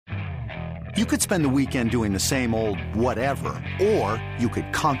You could spend the weekend doing the same old whatever, or you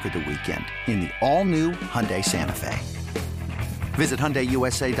could conquer the weekend in the all-new Hyundai Santa Fe. Visit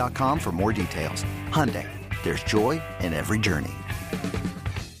HyundaiUSA.com for more details. Hyundai, there's joy in every journey.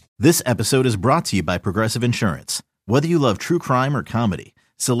 This episode is brought to you by Progressive Insurance. Whether you love true crime or comedy,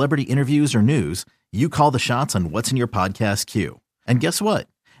 celebrity interviews or news, you call the shots on what's in your podcast queue. And guess what?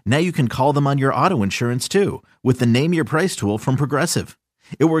 Now you can call them on your auto insurance too with the Name Your Price tool from Progressive.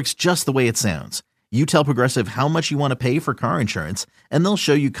 It works just the way it sounds. You tell Progressive how much you want to pay for car insurance, and they'll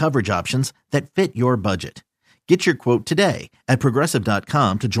show you coverage options that fit your budget. Get your quote today at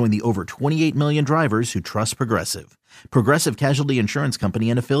Progressive.com to join the over 28 million drivers who trust Progressive. Progressive Casualty Insurance Company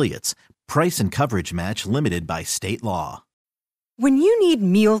and Affiliates. Price and coverage match limited by state law. When you need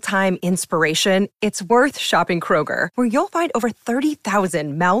mealtime inspiration, it's worth shopping Kroger, where you'll find over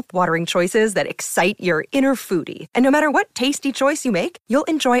 30,000 mouth-watering choices that excite your inner foodie. And no matter what tasty choice you make, you'll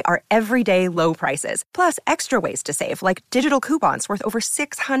enjoy our everyday low prices, plus extra ways to save, like digital coupons worth over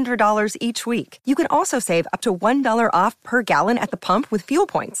 $600 each week. You can also save up to $1 off per gallon at the pump with fuel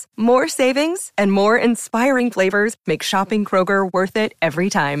points. More savings and more inspiring flavors make shopping Kroger worth it every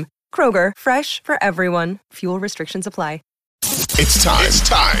time. Kroger, fresh for everyone. Fuel restrictions apply. It's time.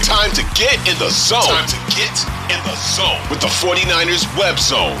 Time to get in the zone. Time to get in the zone with the 49ers web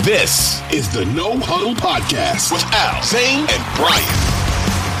zone. This is the No Huddle Podcast with Al, Zane, and Brian.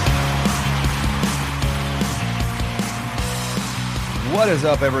 What is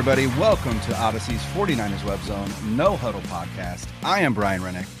up, everybody? Welcome to Odyssey's 49ers web zone No Huddle Podcast. I am Brian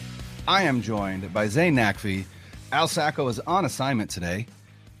Rennick. I am joined by Zane Nakfi. Al Sacco is on assignment today.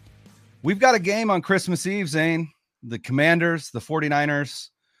 We've got a game on Christmas Eve, Zane. The Commanders, the 49ers.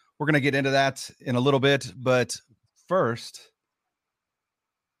 We're going to get into that in a little bit. But first,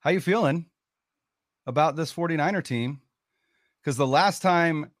 how you feeling about this 49er team? Because the last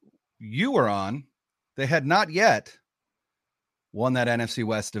time you were on, they had not yet won that NFC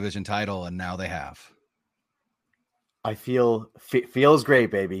West division title, and now they have. I feels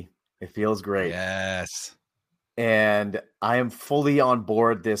great, baby. It feels great. Yes. And I am fully on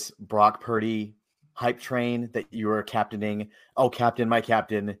board this Brock Purdy hype train that you are captaining. Oh, captain, my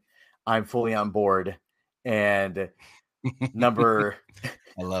captain. I'm fully on board. And number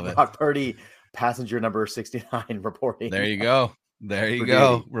I love it. Brock Purdy, passenger number 69 reporting. There you go. There you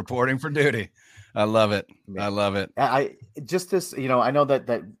go. Duty. Reporting for duty. I love it. I love it. I just this, I know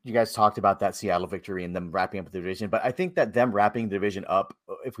that you guys talked about that Seattle victory and them wrapping up the division, but I think that them wrapping the division up,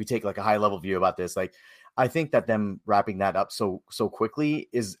 if we take like a high level view about this, like I think that them wrapping that up so quickly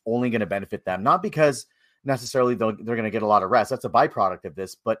is only going to benefit them, not because necessarily they're going to get a lot of rest. That's a byproduct of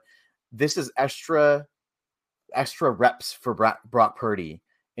this, but this is extra reps for Brock Purdy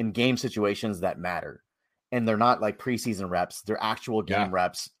in game situations that matter. And they're not like preseason reps. They're actual game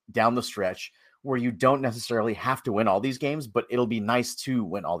reps down the stretch where you don't necessarily have to win all these games, but it'll be nice to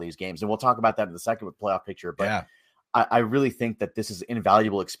win all these games. And we'll talk about that in a second with playoff picture. But I really think that this is an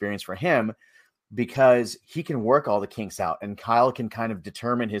invaluable experience for him, because he can work all the kinks out and Kyle can kind of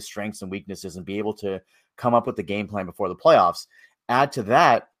determine his strengths and weaknesses and be able to come up with the game plan before the playoffs. Add to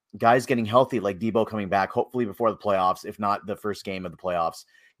that, guys getting healthy, like Debo coming back, hopefully before the playoffs, if not the first game of the playoffs.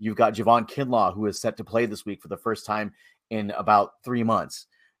 You've got Javon Kinlaw, who is set to play this week for the first time in about 3 months.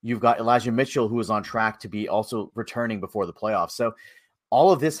 You've got Elijah Mitchell, who is on track to be also returning before the playoffs. So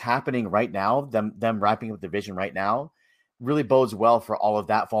all of this happening right now, them wrapping up the division right now, really bodes well for all of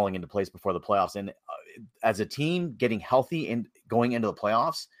that falling into place before the playoffs. And as a team getting healthy and going into the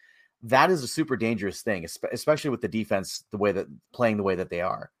playoffs, that is a super dangerous thing, especially with the defense, playing the way that they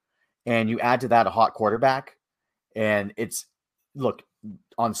are. And you add to that a hot quarterback, and look,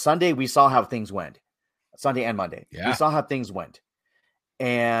 on Sunday, we saw how things went. Sunday and Monday. Yeah. We saw how things went.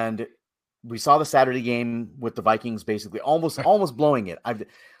 And we saw the Saturday game with the Vikings basically almost blowing it.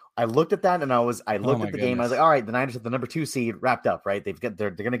 I looked at that and I looked at the game. I was like, all right, the Niners have the number 2 seed wrapped up, right? They're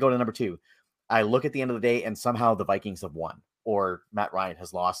going to go to number 2. I look at the end of the day and somehow the Vikings have won, or Matt Ryan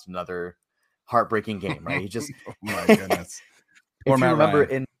has lost another heartbreaking game, right? He just, oh my goodness. Poor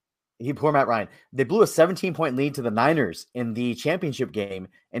Matt Ryan. They blew a 17-point lead to the Niners in the championship game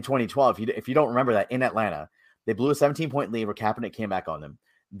in 2012. If you don't remember that, in Atlanta, they blew a 17-point lead where Kaepernick came back on them.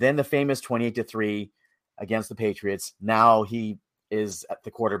 Then the famous 28-3 against the Patriots. Now he is at the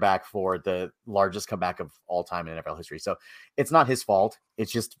quarterback for the largest comeback of all time in NFL history. So it's not his fault.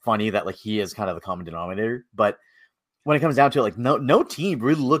 It's just funny that like he is kind of the common denominator. But when it comes down to it, like no team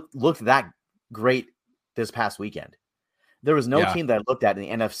really looked that great this past weekend. There was no team that I looked at in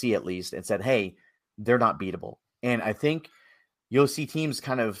the NFC at least and said, hey, they're not beatable. And I think you'll see teams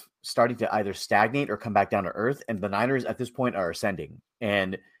kind of starting to either stagnate or come back down to earth. And the Niners at this point are ascending.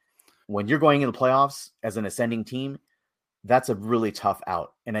 And when you're going into the playoffs as an ascending team, that's a really tough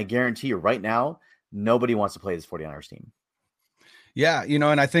out. And I guarantee you right now, nobody wants to play this 49ers team. Yeah,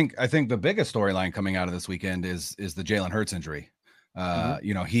 and I think the biggest storyline coming out of this weekend is the Jalen Hurts injury.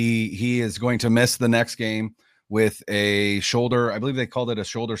 He is going to miss the next game with a shoulder. I believe they called it a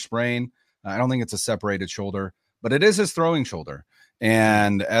shoulder sprain. I don't think it's a separated shoulder, but it is his throwing shoulder.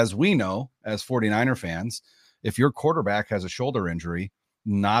 And as we know, as 49er fans, if your quarterback has a shoulder injury,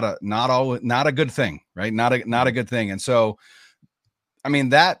 not a good thing, right? Not a good thing. And so, I mean,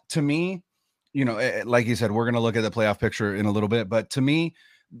 that to me, like you said, we're going to look at the playoff picture in a little bit, but to me,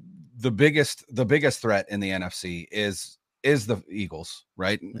 the biggest threat in the NFC is the Eagles,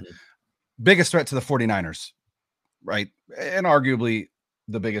 right? Mm-hmm. Biggest threat to the 49ers, right? And arguably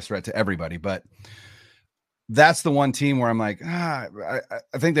the biggest threat to everybody, but that's the one team where I'm like, I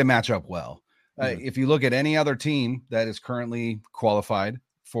think they match up well. Mm-hmm. If you look at any other team that is currently qualified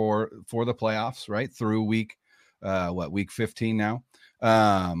for the playoffs, right, through week 15 now,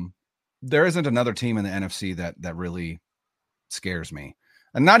 there isn't another team in the NFC that really scares me.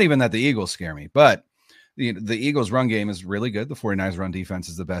 And not even that the Eagles scare me, but the Eagles run game is really good. The 49ers run defense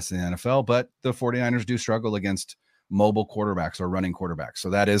is the best in the NFL, but the 49ers do struggle against mobile quarterbacks or running quarterbacks. So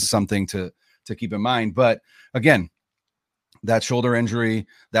that is something to keep in mind. But again, that shoulder injury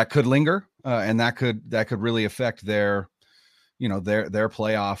that could linger, and that could really affect their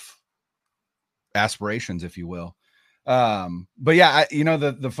playoff aspirations, if you will. But yeah,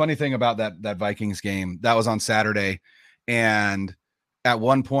 the funny thing about that Vikings game, that was on Saturday, and at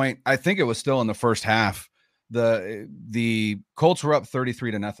one point, I think it was still in the first half, the Colts were up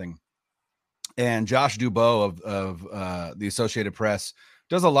 33-0, and Josh Dubois of the Associated Press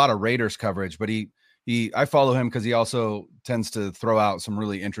does a lot of Raiders coverage, but I follow him because he also tends to throw out some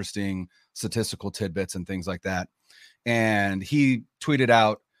really interesting statistical tidbits and things like that. And he tweeted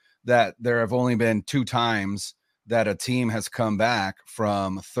out that there have only been 2 times that a team has come back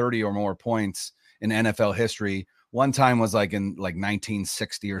from 30 or more points in NFL history. One time was like in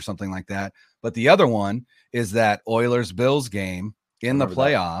 1960 or something like that. But the other one is that Oilers-Bills game in the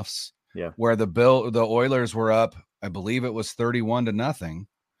playoffs, where the Oilers were up, I believe it was 31-0.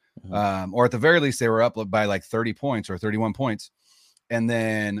 Mm-hmm. Or at the very least, they were up by like 30 points or 31 points. And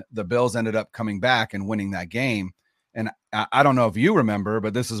then the Bills ended up coming back and winning that game. And I don't know if you remember,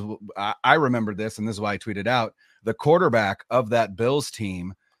 but I remember this, and this is why I tweeted out the quarterback of that Bills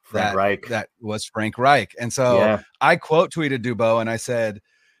team, that was Frank Reich. And so I quote tweeted Dubois, and I said,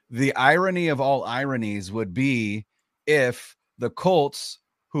 the irony of all ironies would be if the Colts,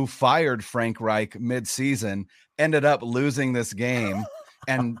 who fired Frank Reich mid-season, ended up losing this game.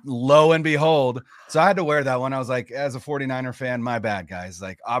 And lo and behold, so I had to wear that one. I was like, as a 49er fan, my bad, guys.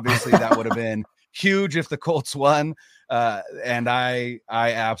 Like, obviously that would have been huge if the Colts won. And I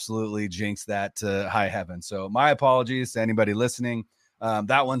absolutely jinxed that to high heaven. So my apologies to anybody listening.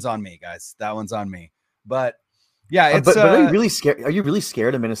 That one's on me, guys. That one's on me. But yeah, it's but are you really scared? Are you really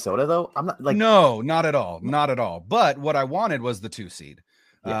scared of Minnesota though? I'm not no, not at all. Not at all. But what I wanted was the 2 seed.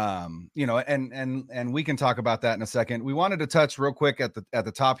 Yeah. And we can talk about that in a second. We wanted to touch real quick at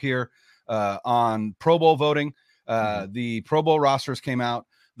the top here on Pro Bowl voting. The Pro Bowl rosters came out.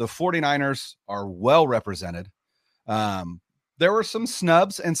 The 49ers are well represented. There were some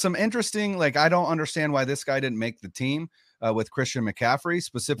snubs and some interesting, I don't understand why this guy didn't make the team with Christian McCaffrey,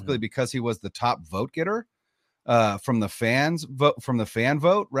 specifically because he was the top vote getter from the fan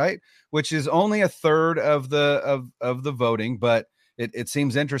vote, right? Which is only a third of the voting, but it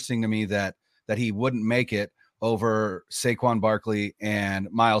seems interesting to me that he wouldn't make it over Saquon Barkley and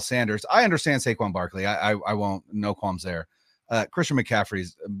Miles Sanders. I understand Saquon Barkley. I won't, no qualms there. Christian McCaffrey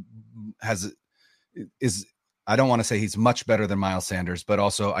is I don't want to say he's much better than Miles Sanders, but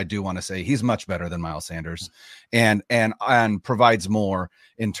also I do want to say he's much better than Miles Sanders and provides more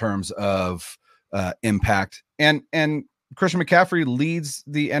in terms of impact. And Christian McCaffrey leads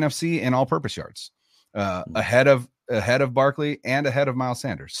the NFC in all-purpose yards, ahead of Barkley and ahead of Miles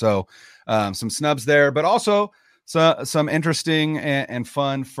Sanders. So some snubs there, but also some interesting and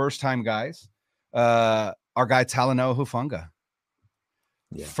fun first-time guys. Our guy Talanoa Hufanga,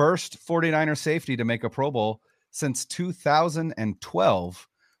 first 49er safety to make a Pro Bowl since 2012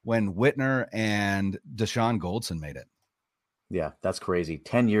 when Whitner and Deshaun Goldson made it. Yeah, that's crazy.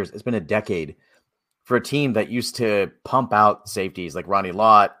 10 years. It's been a decade for a team that used to pump out safeties like Ronnie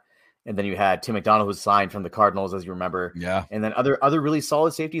Lott. And then you had Tim McDonald, who's signed from the Cardinals, as you remember. Yeah. And then other really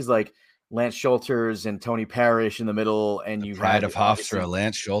solid safeties like Lance Schulters and Tony Parrish in the middle. And you had of Hofstra,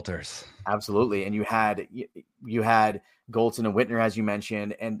 Lance Schulters. Absolutely. And you had Goldson and Whitner, as you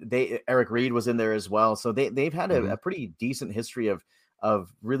mentioned, and Eric Reed was in there as well. So they've had a pretty decent history of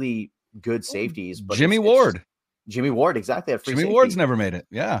of really good safeties. But Jimmy Ward, exactly. Jimmy Ward's never made it.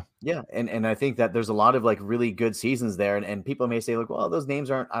 Yeah. And I think that there's a lot of like really good seasons there. And people may say like, well, those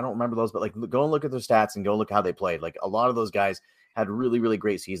names I don't remember those, but like go and look at their stats and go look how they played. Like a lot of those guys had really, really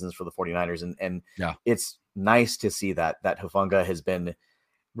great seasons for the 49ers. And it's nice to see that Hufanga has been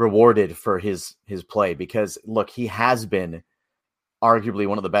rewarded for his play, because look, he has been arguably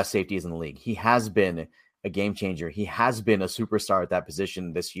one of the best safeties in the league. He has been a game changer. He has been a superstar at that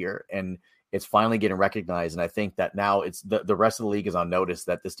position this year, and it's finally getting recognized. And I think that now it's the rest of the league is on notice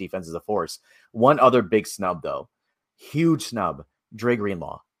that this defense is a force. One other big snub though, huge snub, Dre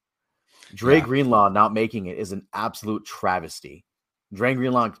Greenlaw. Greenlaw not making it is an absolute travesty. Dre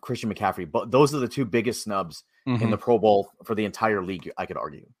Greenlaw and Christian McCaffrey, but those are the two biggest snubs in the Pro Bowl for the entire league, I could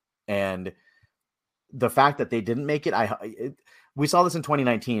argue. And the fact that they didn't make it, we saw this in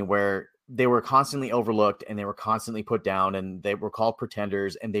 2019 where they were constantly overlooked and they were constantly put down and they were called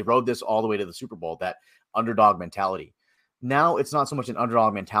pretenders, and they rode this all the way to the Super Bowl, that underdog mentality. Now it's not so much an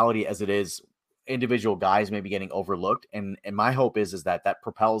underdog mentality as it is individual guys maybe getting overlooked. And my hope is that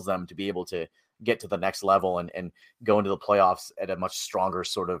propels them to be able to get to the next level and go into the playoffs at a much stronger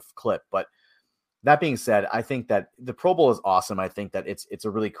sort of clip. But that being said, I think that the Pro Bowl is awesome. I think that it's a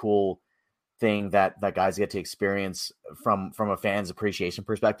really cool thing that guys get to experience from a fan's appreciation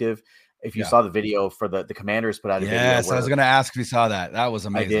perspective. If you saw the video for the Commanders put out a video. Yes, I was going to ask if you saw that. That was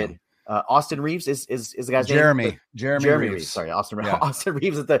amazing. I did. Austin Reeves is the guy's name? Jeremy Reeves. Sorry, Austin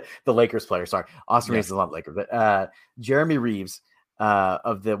Reeves is the Lakers player. Sorry, Austin Reeves is not Lakers, but Jeremy Reeves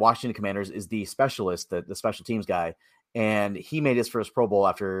of the Washington Commanders is the specialist, the special teams guy, and he made his first Pro Bowl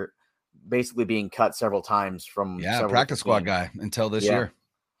after basically being cut several times from practice squad guy until this year.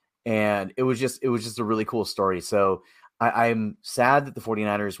 And it was just a really cool story. So I'm sad that the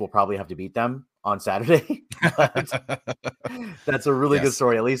 49ers will probably have to beat them on Saturday. But that's a really good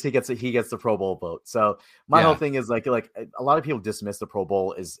story. At least he gets the Pro Bowl vote. So my whole thing is like a lot of people dismiss the Pro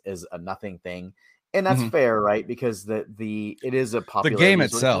Bowl as a nothing thing. And that's fair, right? Because it is a popular the game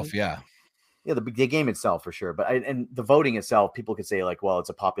itself, the game itself for sure. But and the voting itself, people could say like, well, it's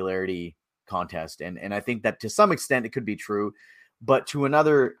a popularity contest, and I think that to some extent it could be true, but to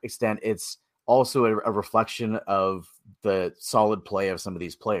another extent, it's also a reflection of the solid play of some of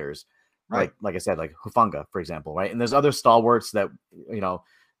these players, right? Like I said, like Hufanga, for example, right? And there's other stalwarts that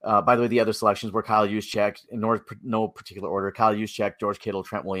by the way, the other selections were Kyle Juszczyk in no particular order. Kyle Juszczyk, George Kittle,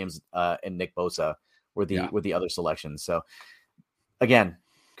 Trent Williams, and Nick Bosa were the other selections. So again,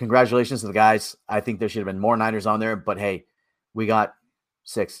 congratulations to the guys. I think there should have been more Niners on there, but hey, we got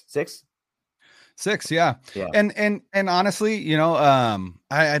six. Yeah. And honestly,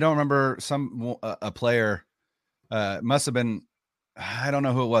 I don't remember a player, must have been, I don't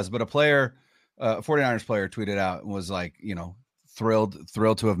know who it was, but a player, 49ers player tweeted out and was like, thrilled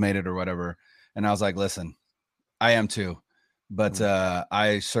to have made it or whatever. And I was like, listen, I am too, but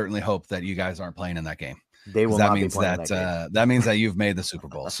I certainly hope that you guys aren't playing in that game. They will not be playing that game. That means that you've made the Super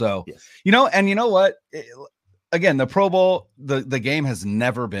Bowl. So, and you know what? Again, the Pro Bowl, the game has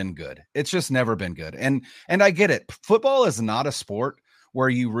never been good. It's just never been good. And I get it. Football is not a sport where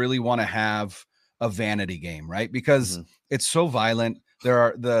you really want to have a vanity game, right? Because it's so violent. There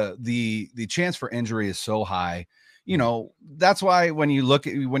are the chance for injury is so high. That's why when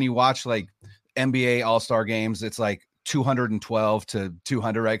you watch like NBA All-Star games, it's like 212 to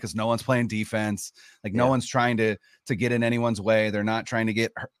 200, right? Because no one's playing defense. Like no one's trying to get in anyone's way. They're not trying to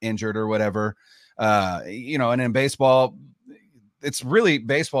get injured or whatever. And in baseball,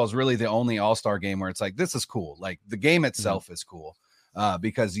 baseball is really the only all-star game where it's like, this is cool. Like the game itself is cool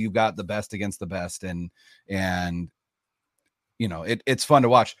because you've got the best against the best and it's fun to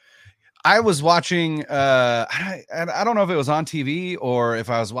watch. I was watching, I don't know if it was on TV or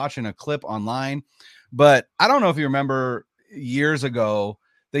if I was watching a clip online, but I don't know if you remember years ago,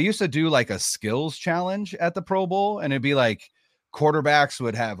 they used to do like a skills challenge at the Pro Bowl, and it'd be like quarterbacks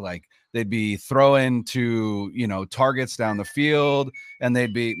would have like, they'd be throwing to, targets down the field, and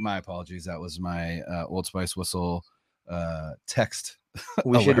they'd be, my apologies. That was my Old Spice whistle text.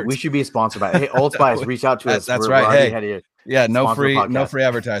 We should be sponsored by Old Spice. Reach out to us. That's right. Hey, no free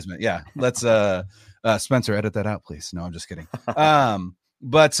advertisement. Yeah. Let's Spencer, edit that out, please. No, I'm just kidding.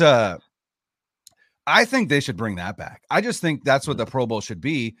 But I think they should bring that back. I just think that's what the Pro Bowl should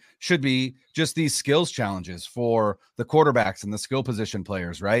be just these skills challenges for the quarterbacks and the skill position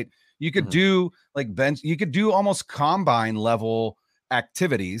players, right? You could do like you could do almost combine level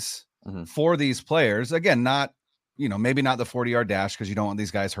activities for these players. Again, not, maybe not the 40-yard dash because you don't want these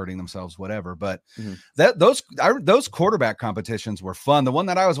guys hurting themselves, whatever. But those quarterback competitions were fun. The one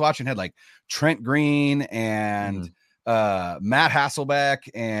that I was watching had like Trent Green and Matt Hasselbeck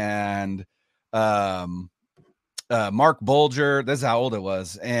and Mark Bulger. This is how old it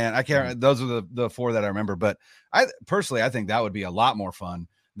was. And I can't, those are the four that I remember. But I think that would be a lot more fun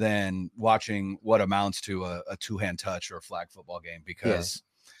than watching what amounts to a two-hand touch or a flag football game, because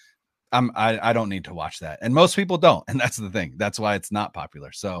I don't need to watch that. And most people don't. And that's the thing. That's why it's not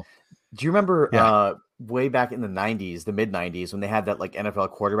popular. So do you remember way back in the 90s, the mid 90s, when they had that like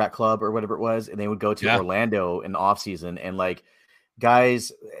NFL quarterback club or whatever it was, and they would go to Orlando in the off season, and like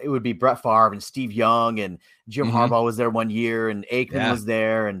guys, it would be Brett Favre and Steve Young and Jim Harbaugh was there one year, and Aikman was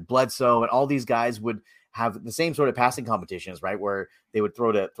there, and Bledsoe, and all these guys would have the same sort of passing competitions, right? Where they would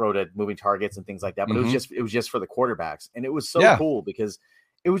throw to moving targets and things like that. But it was just for the quarterbacks. And it was so cool because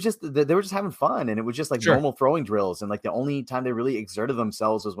it was just, they were just having fun, and it was just like normal throwing drills. And like the only time they really exerted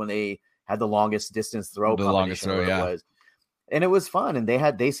themselves was when they had the longest distance throw. The longest throw, it was. And it was fun. And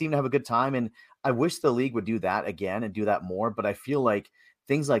they seemed to have a good time. And I wish the league would do that again and do that more. But I feel like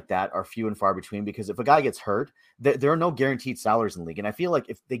things like that are few and far between, because if a guy gets hurt, there are no guaranteed salaries in the league. And I feel like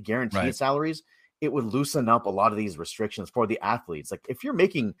if they guaranteed salaries, it would loosen up a lot of these restrictions for the athletes. Like if you're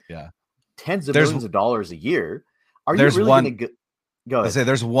making tens of millions of dollars a year, are you really going to go ahead? I say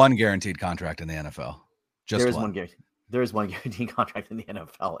there's one guaranteed contract in the NFL. There is one guaranteed contract in the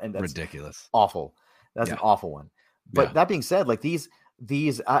NFL, and that's ridiculous. Awful. That's an awful one. But that being said, like these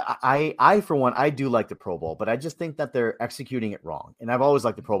I for one, I do like the Pro Bowl, but I just think that they're executing it wrong. And I've always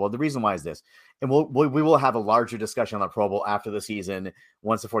liked the Pro Bowl. The reason why is this, and we will have a larger discussion on the Pro Bowl after the season,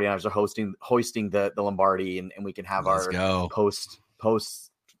 once the 49ers are hoisting the Lombardi, and we can have our post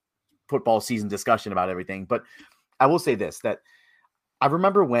football season discussion about everything. But I will say this, that I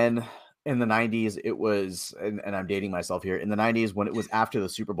remember when in the 90s it was, and I'm dating myself here, in the 90s when it was after the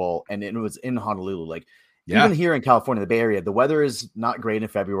Super Bowl and it was in Honolulu, like even here in California, the Bay Area, the weather is not great in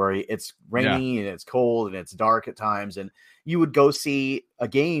February. It's rainy and it's cold and it's dark at times. And you would go see a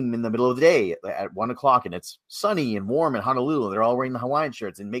game in the middle of the day at 1 o'clock, and it's sunny and warm in Honolulu. They're all wearing the Hawaiian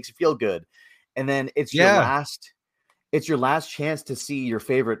shirts and it makes you feel good. And then it's your last chance to see your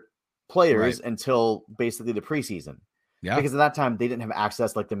favorite players until basically the preseason. Yeah. Because at that time they didn't have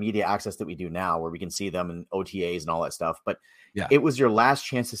access like the media access that we do now, where we can see them in OTAs and all that stuff. But it was your last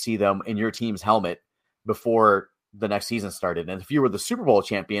chance to see them in your team's helmet before the next season started. And if you were the Super Bowl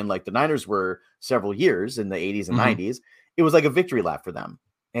champion, like the Niners were several years in the 80s and 90s, it was like a victory lap for them.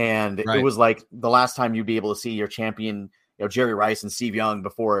 And it was like the last time you'd be able to see your champion, Jerry Rice and Steve Young,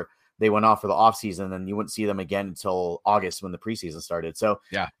 before they went off for the offseason, and you wouldn't see them again until August when the preseason started. So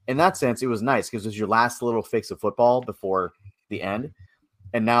in that sense, it was nice because it was your last little fix of football before the end.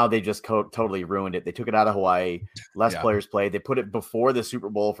 And now they just totally ruined it. They took it out of Hawaii. Less players played. They put it before the Super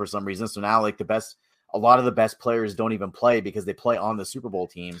Bowl for some reason. So now like a lot of the best players don't even play because they play on the Super Bowl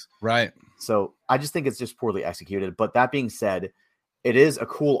teams. Right. So I just think it's just poorly executed. But that being said, it is a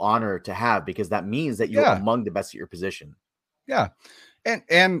cool honor to have, because that means that you're among the best at your position. Yeah.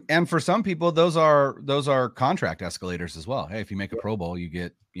 And for some people, those are contract escalators as well. Hey, if you make a Pro Bowl, you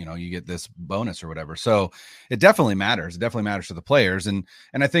get this bonus or whatever. So it definitely matters. It definitely matters to the players. And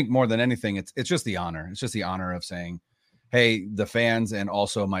I think more than anything, it's just the honor. It's just the honor of saying, hey, the fans and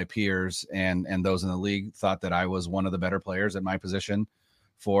also my peers and those in the league thought that I was one of the better players at my position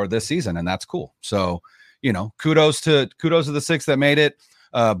for this season. And that's cool. So, kudos to the six that made it.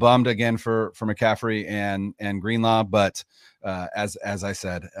 Bummed again for McCaffrey and Greenlaw. But as I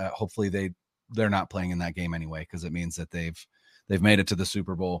said, hopefully they're not playing in that game anyway, because it means that they've made it to the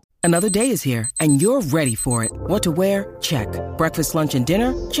Super Bowl. Another day is here and you're ready for it. What to wear? Check. Breakfast, lunch, and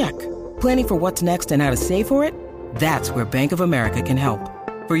dinner? Check. Planning for what's next and how to save for it? That's where Bank of America can help.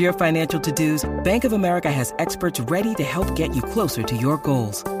 For your financial to-dos, Bank of America has experts ready to help get you closer to your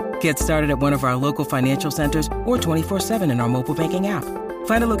goals. Get started at one of our local financial centers or 24/7 in our mobile banking app.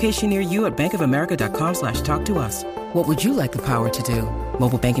 Find a location near you at bankofamerica.com/talktous. What would you like the power to do?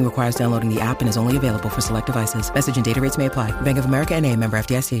 Mobile banking requires downloading the app and is only available for select devices. Message and data rates may apply. Bank of America NA, member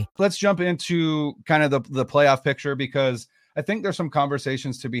FDIC. Let's jump into kind of the playoff picture, because I think there's some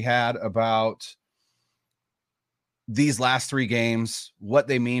conversations to be had about these last three games, what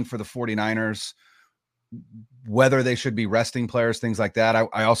they mean for the 49ers, whether they should be resting players, things like that.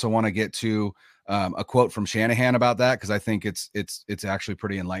 I also want to get to a quote from Shanahan about that, because I think it's actually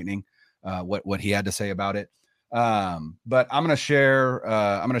pretty enlightening what he had to say about it. But I'm going to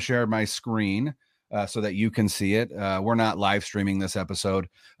share my screen so that you can see it. We're not live streaming this episode,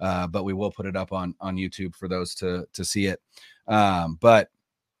 but we will put it up on YouTube for those to see it.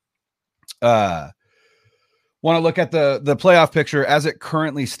 Want to look at the playoff picture as it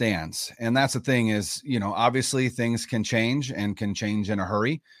currently stands. And that's the thing is, obviously things can change and can change in a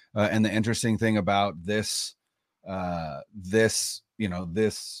hurry. And the interesting thing about this this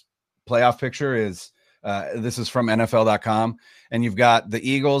playoff picture is, this is from NFL.com, and you've got the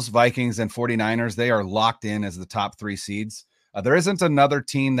Eagles, Vikings, and 49ers. They are locked in as the top 3 seeds. There isn't another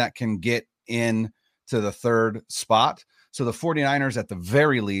team that can get in to the 3rd spot. So the 49ers at the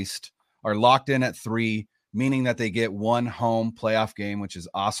very least are locked in at 3, meaning that they get 1 home playoff game, which is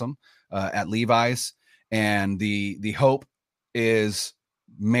awesome, at Levi's. And the hope is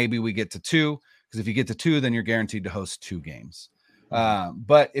maybe we get to 2, because if you get to 2, then you're guaranteed to host 2 games.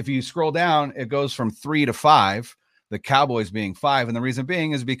 But if you scroll down, it goes from 3 to 5, the Cowboys being 5. And the reason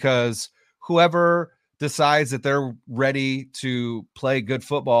being is because whoever decides that they're ready to play good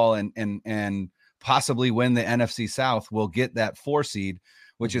football and possibly win the NFC South will get that 4 seed,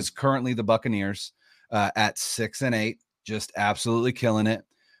 which is currently the Buccaneers at 6-8, just absolutely killing it.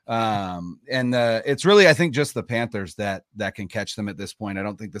 And it's really, I think, just the Panthers that can catch them at this point. I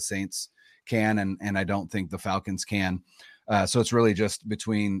don't think the Saints can, and I don't think the Falcons can. So it's really just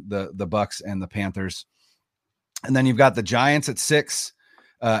between the Bucks and the Panthers. And then you've got the Giants at 6,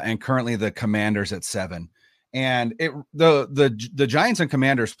 and currently the Commanders at 7. And the Giants and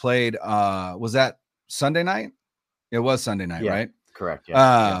Commanders played, was that Sunday night? It was Sunday night, right? Correct.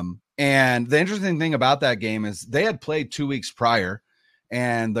 Yeah. And the interesting thing about that game is they had played 2 weeks prior,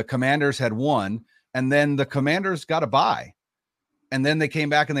 and the Commanders had won, and then the Commanders got a bye. And then they came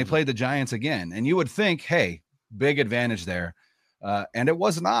back and they played the Giants again. And you would think, hey, big advantage there. And it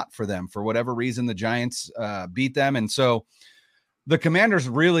was not for them. For whatever reason, the Giants beat them. And so the Commanders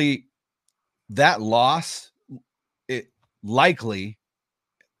really, that loss, it likely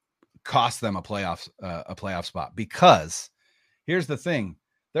cost them a playoff spot, because here's the thing.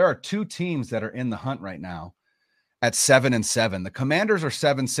 There are 2 teams that are in the hunt right now at 7-7. The Commanders are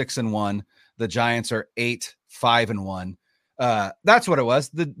 7-6-1. The Giants are 8-5-1. That's what it was.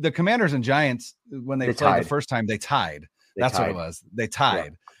 The Commanders and Giants, when they played tied the first time, they tied. That's what it was. They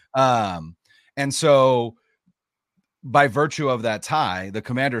tied. Yeah. And so by virtue of that tie, the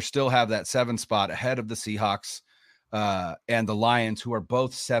Commanders still have that 7 spot ahead of the Seahawks and the Lions, who are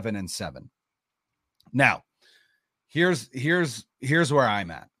both 7-7. Now, here's where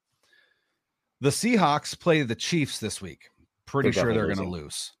I'm at. The Seahawks play the Chiefs this week. Pretty sure they're going to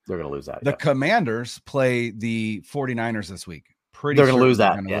lose. They're going to lose that. The Commanders play the 49ers this week. Pretty sure they're going to lose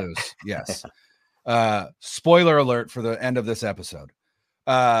that. Lose. Yes. Spoiler alert for the end of this episode.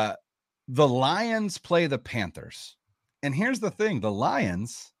 The Lions play the Panthers. And here's the thing. The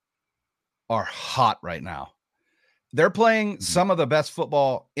Lions are hot right now. They're playing some of the best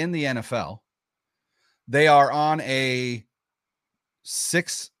football in the NFL. They are on a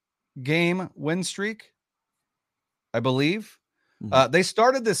 6-game win streak, I believe. They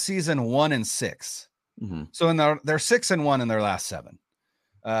started this season 1-6. So they're 6-1 in their last 7,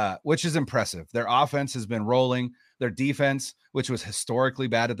 which is impressive. Their offense has been rolling. Their defense, which was historically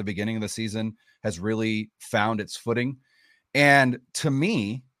bad at the beginning of the season, has really found its footing. And to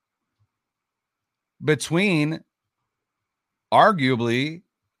me, between arguably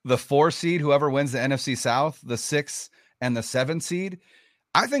the 4 seed, whoever wins the NFC South, the 6 and the 7 seed,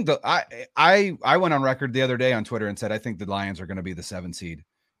 I think I went on record the other day on Twitter and said I think the Lions are going to be the 7 seed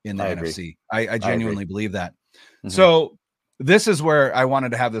in the NFC. I genuinely believe that. So this is where I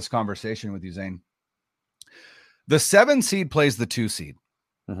wanted to have this conversation with you, Zane. The 7 seed plays the 2 seed.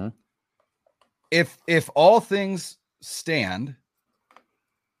 If all things stand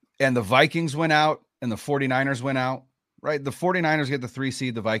and the Vikings went out and the 49ers went out, right? The 49ers get the 3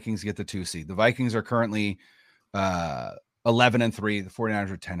 seed, the Vikings get the 2 seed. The Vikings are currently 11-3, the 49ers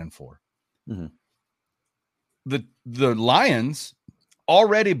are 10-4. The Lions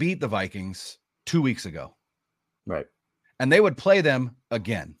already beat the Vikings 2 weeks ago. Right. And they would play them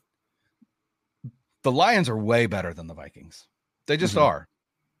again. The Lions are way better than the Vikings. They just are.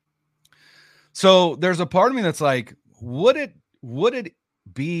 So there's a part of me that's like, would it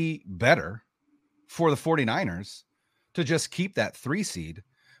be better for the 49ers to just keep that 3 seed?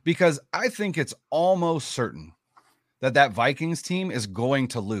 Because I think it's almost certain that Vikings team is going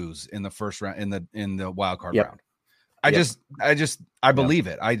to lose in the first round, in the wild card round. I believe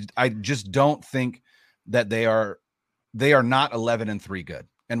it. I just don't think that they are not 11-3 good.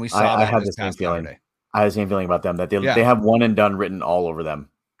 And we saw that this past Saturday. I had the same feeling about them, that they have one and done written all over them.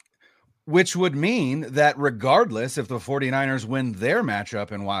 Which would mean that regardless if the 49ers win their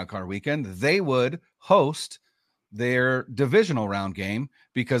matchup in wild card weekend, they would host their divisional round game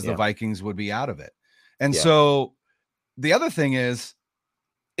because the Vikings would be out of it. And so the other thing is,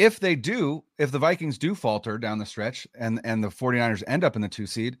 if the Vikings do falter down the stretch and the 49ers end up in the 2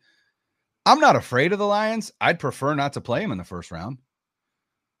 seed, I'm not afraid of the Lions. I'd prefer not to play them in the first round.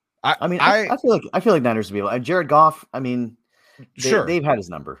 I feel like Niners will be able. Jared Goff. I mean, sure, they've had his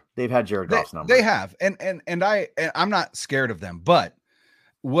number. They've had Jared Goff's number. They have, and I'm not scared of them. But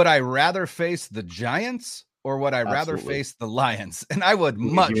would I rather face the Giants or would I rather face the Lions? And I would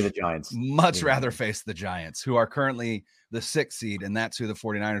much rather face the Giants, who are currently the 6th seed, and that's who the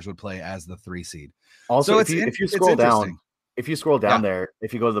 49ers would play as the 3 seed. Also, if you scroll down. If you scroll down there,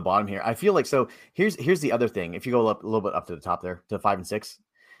 if you go to the bottom here, I feel like here's the other thing. If you go up a little bit up to the top there to 5 and 6.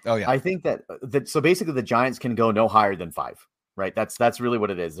 Oh yeah. I think that so basically the Giants can go no higher than 5, right? That's really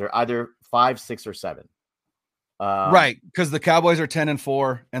what it is. They're either 5, 6, or 7. Right. Because the Cowboys are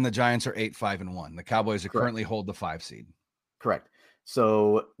 10-4 and the Giants are 8-5-1. The Cowboys currently hold the 5 seed. Correct.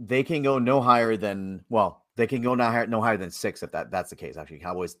 So they can go no higher than, they can go no higher than 6 if that's the case. Actually,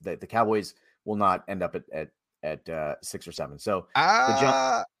 the Cowboys will not end up at 6 or 7. So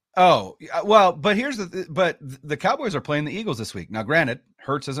but here's the Cowboys are playing the Eagles this week. Now, granted,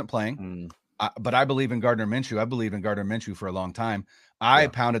 Hurts isn't playing, but I believe in Gardner Minshew. I believe in Gardner Minshew for a long time. I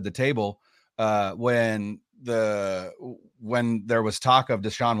pounded the table when there was talk of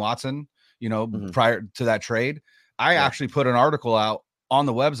Deshaun Watson, prior to that trade. I actually put an article out on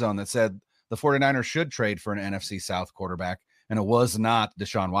the Web Zone that said the 49ers should trade for an NFC South quarterback, and it was not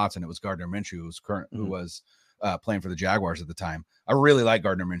Deshaun Watson. It was Gardner Minshew, who was playing for the Jaguars at the time. I really like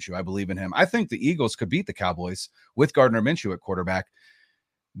Gardner Minshew. I believe in him. I think the Eagles could beat the Cowboys with Gardner Minshew at quarterback.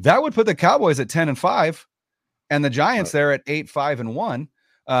 That would put the Cowboys at 10-5 and the Giants there at 8-5-1.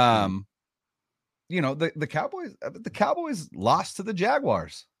 The Cowboys lost to the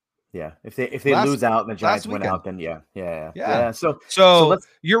Jaguars. Yeah. If they lose out and the Giants win out, then yeah. So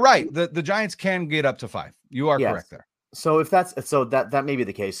you're right. The Giants can get up to 5. You are correct there. So that may be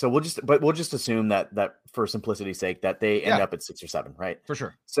the case. So we'll just assume that for simplicity's sake that they end up at 6 or 7, right? For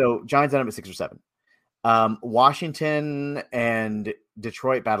sure. So Giants end up at 6 or 7. Washington and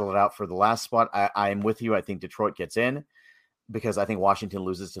Detroit battle it out for the last spot. I'm with you. I think Detroit gets in because I think Washington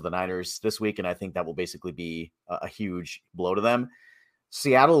loses to the Niners this week, and I think that will basically be a huge blow to them.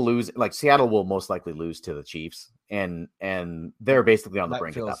 Seattle will most likely lose to the Chiefs, and they're basically on the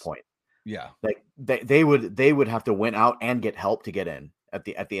brink at that point. Yeah, like they would have to win out and get help to get in at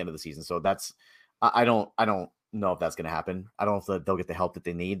the end of the season. So that's I don't know if that's going to happen. I don't know if they'll get the help that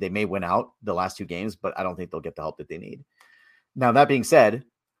they need. They may win out the last 2 games, but I don't think they'll get the help that they need. Now that being said,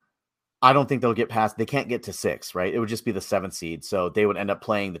 I don't think they'll get past. They can't get to 6, right? It would just be the 7th seed, so they would end up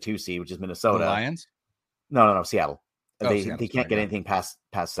playing the 2 seed, which is Minnesota. The Lions? No, Seattle. They can't get anything past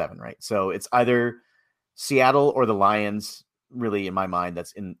 7, right? So it's either Seattle or the Lions. Really, in my mind,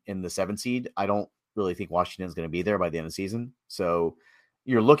 that's in the 7 seed. I don't really think Washington's going to be there by the end of the season. So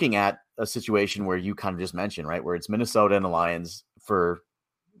you're looking at a situation where you kind of just mentioned, right, where it's Minnesota and the Lions for,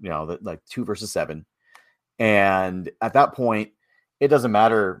 like 2 versus 7. And at that point, it doesn't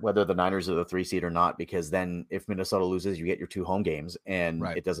matter whether the Niners are the 3 seed or not, because then if Minnesota loses, you get your 2 home games and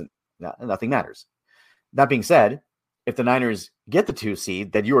nothing matters. That being said, if the Niners get the 2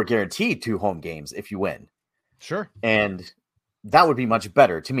 seed, then you are guaranteed 2 home games if you win. Sure. And that would be much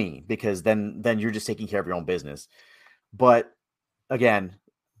better to me, because then you're just taking care of your own business. But again,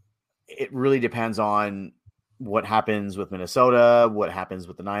 it really depends on what happens with Minnesota, what happens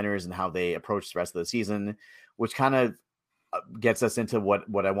with the Niners, and how they approach the rest of the season, which kind of gets us into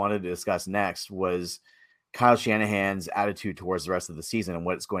what I wanted to discuss next was Kyle Shanahan's attitude towards the rest of the season and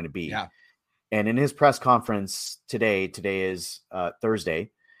what it's going to be. Yeah. And in his press conference today is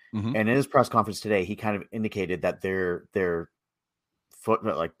Thursday. Mm-hmm. And in his press conference today, he kind of indicated that their foot,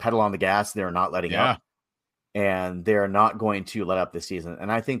 like pedal on the gas, they're not letting up, and they're not going to let up this season.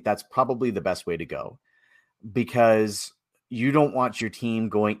 And I think that's probably the best way to go, because you don't want your team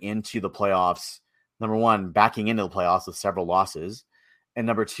going into the playoffs, number one, backing into the playoffs with several losses, and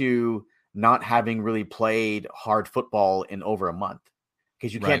number two, not having really played hard football in over a month,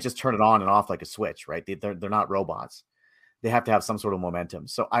 because you can't just turn it on and off like a switch, right? They're not robots. They have to have some sort of momentum.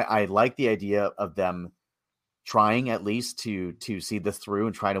 So I like the idea of them trying at least to see this through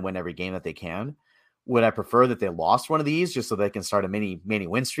and try to win every game that they can. Would I prefer that they lost one of these just so they can start a mini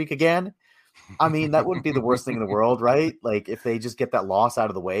win streak again? I mean, that wouldn't be the worst thing in the world, right? Like if they just get that loss out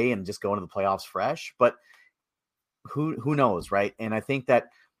of the way and just go into the playoffs fresh, but who knows, right? And I think that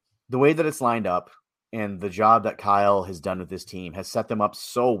the way that it's lined up and the job that Kyle has done with this team has set them up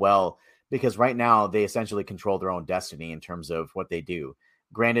so well, because right now they essentially control their own destiny in terms of what they do.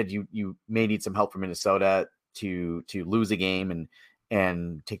 Granted, you may need some help from Minnesota to lose a game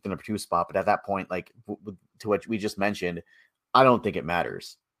and take the number 2 spot. But at that point, like to what we just mentioned, I don't think it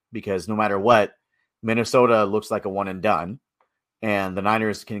matters, because no matter what, Minnesota looks like a one and done, and the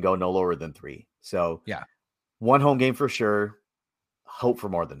Niners can go no lower than 3. So 1 home game for sure. hope for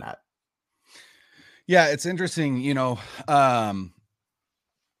more than that. Yeah, it's interesting.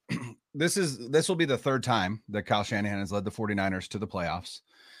 This will be the third time that Kyle Shanahan has led the 49ers to the playoffs.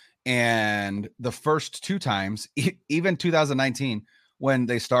 And the first two times, even 2019, when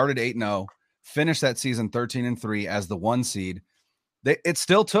they started 8-0, finished that season 13-3 as the 1 seed, it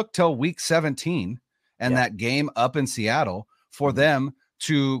still took till week 17 and that game up in Seattle for them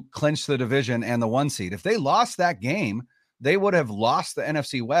to clinch the division and the 1 seed. If they lost that game, they would have lost the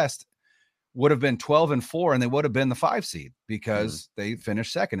NFC West, would have been 12-4, and they would have been the 5 seed because they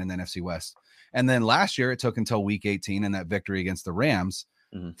finished second in the NFC West. And then last year, it took until week 18 and that victory against the Rams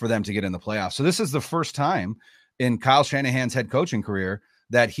for them to get in the playoffs. So this is the first time in Kyle Shanahan's head coaching career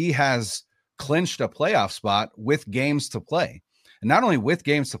that he has clinched a playoff spot with games to play. And not only with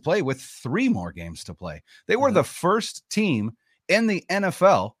games to play, with 3 more games to play. They were the first team in the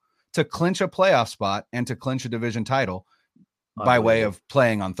NFL to clinch a playoff spot and to clinch a division title by way of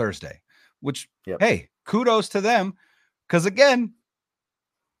playing on Thursday, which, hey, kudos to them. Because again,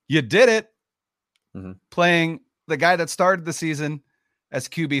 you did it playing the guy that started the season as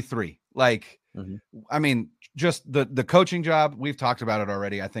QB3. Like, I mean, just the coaching job, we've talked about it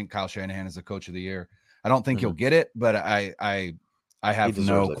already. I think Kyle Shanahan is the coach of the year. I don't think he'll get it, but I have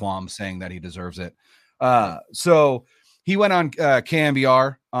no qualms saying that he deserves it. So he went on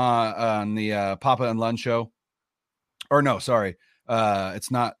KMBR on the Papa and Lund show. Or no, sorry.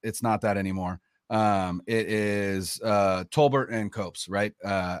 It's not that anymore. It is Tolbert and Copes, right?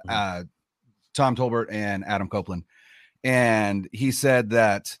 Tom Tolbert and Adam Copeland. And he said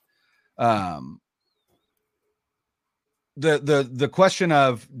that the question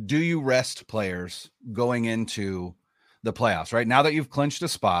of, do you rest players going into the playoffs, right? Now that you've clinched a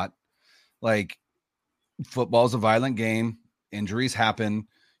spot, like, football's a violent game, injuries happen.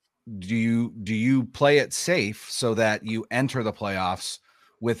 Do you play it safe so that you enter the playoffs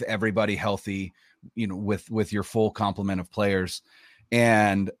with everybody healthy, with your full complement of players?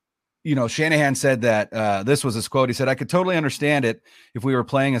 And Shanahan said that this was his quote. He said, "I could totally understand it if we were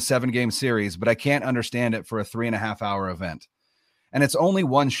playing a 7-game series, but I can't understand it for a 3.5-hour event. And it's only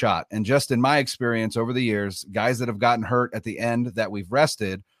one shot. And just in my experience over the years, guys that have gotten hurt at the end that we've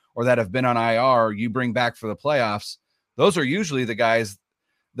rested or that have been on IR, you bring back for the playoffs, those are usually the guys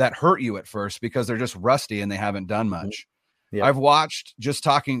that hurt you at first because they're just rusty and they haven't done much." I've watched just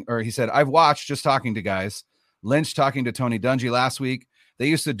talking to guys, Lynch talking to Tony Dungy last week. They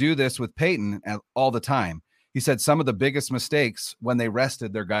used to do this with Peyton all the time. He said some of the biggest mistakes when they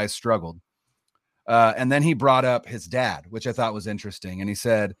rested, their guys struggled. And then he brought up his dad, which I thought was interesting. And he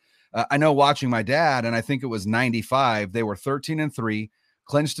said, I know watching my dad, and I think it was 95, they were 13-3,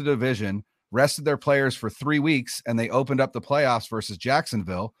 clinched the division, rested their players for 3 weeks, and they opened up the playoffs versus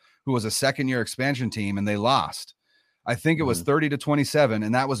Jacksonville, who was a second-year expansion team, and they lost. I think it was 30-27,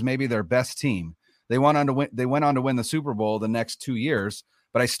 and that was maybe their best team. They went on to win the Super Bowl the next 2 years,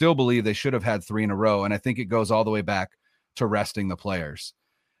 but I still believe they should have had 3 in a row. And I think it goes all the way back to resting the players.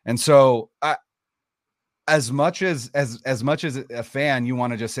 And so as much as a fan, you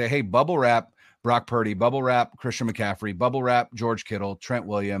want to just say, hey, bubble wrap Brock Purdy, bubble wrap Christian McCaffrey, bubble wrap George Kittle, Trent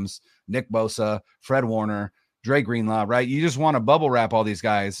Williams, Nick Bosa, Fred Warner, Dre Greenlaw, right? You just want to bubble wrap all these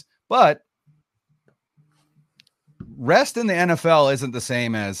guys, but rest in the NFL isn't the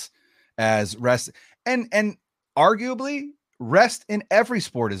same as rest. And arguably rest in every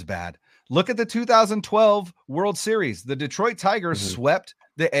sport is bad. Look at the 2012 World Series. The Detroit Tigers swept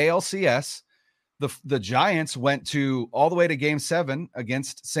the ALCS. The Giants went all the way to Game 7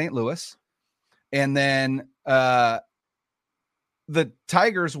 against St. Louis. And then the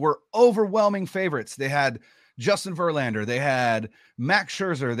Tigers were overwhelming favorites. They had Justin Verlander. They had Max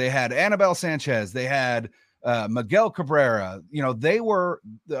Scherzer. They had Anibal Sanchez. They had Miguel Cabrera. They were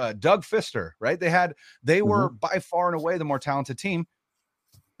Doug Fister, right? They were by far and away the more talented team.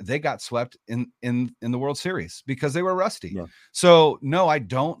 They got swept in the World Series because they were rusty. Yeah. So no, I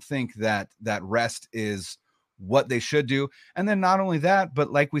don't think that rest is what they should do. And then not only that,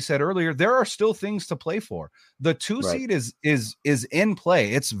 but like we said earlier, there are still things to play for. The 2 seed is in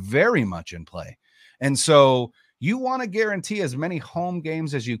play. It's very much in play. And so you want to guarantee as many home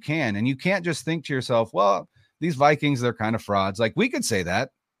games as you can. And you can't just think to yourself, well, these Vikings, they're kind of frauds. Like, we could say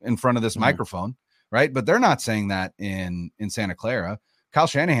that in front of this microphone, right? But they're not saying that in Santa Clara. Kyle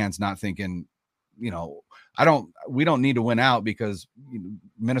Shanahan's not thinking, we don't need to win out because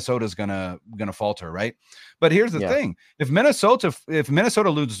Minnesota's gonna falter, right? But here's the thing: if Minnesota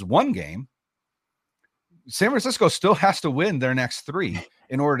loses one game, San Francisco still has to win their next 3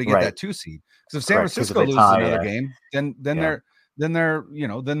 in order to get that 2 seed. Because if San Francisco loses another game, then then they're,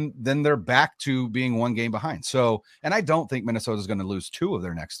 then they're back to being one game behind. So, and I don't think Minnesota's going to lose 2 of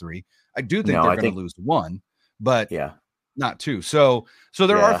their next 3. I do think they're going to lose 1, but not 2. So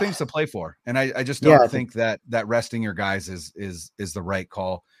there are things to play for. And I just don't think that resting your guys is the right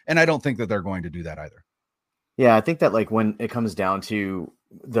call. And I don't think that they're going to do that either. Yeah. I think that like when it comes down to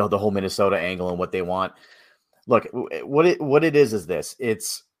the whole Minnesota angle and what they want, look, what it is this,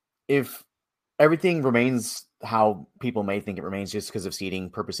 it's if everything remains how people may think it remains just because of seeding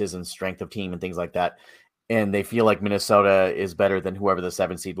purposes and strength of team and things like that, and they feel like Minnesota is better than whoever the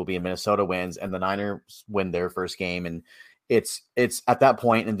 7th seed will be, and Minnesota wins and the Niners win their first game, and it's at that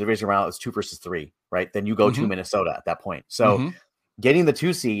point in the division round, it's 2 versus 3, right? Then you go to Minnesota at that point. So getting the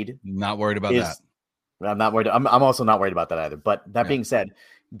 2 seed, not worried about that. I'm not worried. I'm also not worried about that either. But that being said,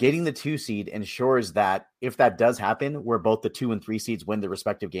 getting the 2 seed ensures that if that does happen, where both the 2 and 3 seeds win their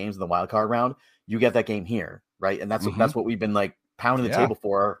respective games in the wild card round, you get that game here, right? And that's what we've been like pounding the table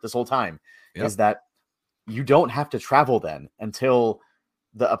for this whole time, is that you don't have to travel then until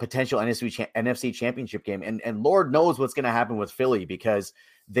a potential NFC championship game. And Lord knows what's going to happen with Philly, because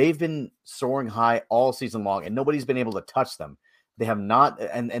they've been soaring high all season long and nobody's been able to touch them. They have not,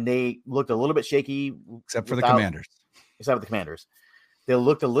 and they looked a little bit shaky, except for the Commanders. They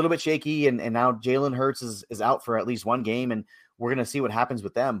looked a little bit shaky, and now Jalen Hurts is out for at least one game, and we're going to see what happens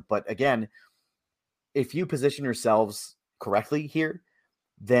with them. But again, if you position yourselves correctly here,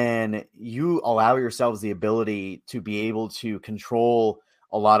 then you allow yourselves the ability to be able to control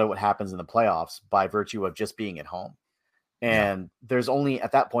a lot of what happens in the playoffs by virtue of just being at home. And there's only,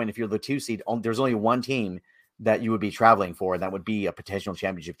 at that point, if you're the 2 seed, there's only one team that you would be traveling for, and that would be a potential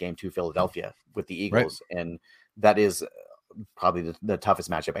championship game to Philadelphia with the Eagles. Right. And that is probably the toughest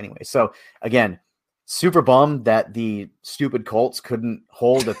matchup anyway. So again, super bummed that the stupid Colts couldn't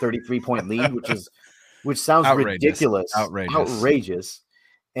hold a 33-point lead, which sounds ridiculous, outrageous.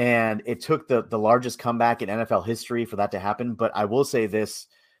 And it took the largest comeback in NFL history for that to happen. But I will say this,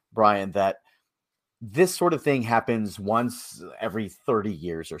 Brian, that this sort of thing happens once every 30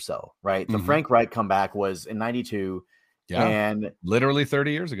 years or so, right? The Frank Reich comeback was in 92. Yeah, and literally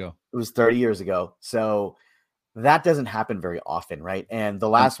 30 years ago. It was 30 years ago. So that doesn't happen very often, right? And the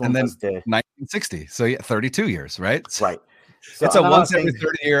last one was 1960. So 32 years, right? Right. So it's a once every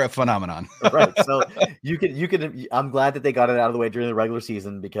 30 year phenomenon. Right. So you could, I'm glad that they got it out of the way during the regular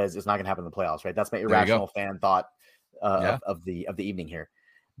season, because it's not going to happen in the playoffs, right? That's my irrational fan thought of the evening here.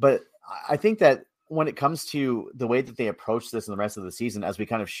 But I think that when it comes to the way that they approach this in the rest of the season, as we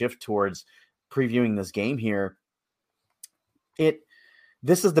kind of shift towards previewing this game here,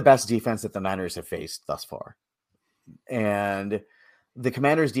 this is the best defense that the Niners have faced thus far. And the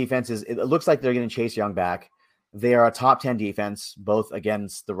Commanders' defense it looks like they're going to Chase Young back. They are a top 10 defense, both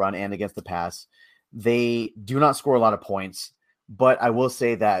against the run and against the pass. They do not score a lot of points, but I will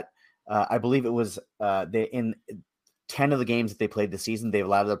say that I believe it was in 10 of the games that they played this season, they've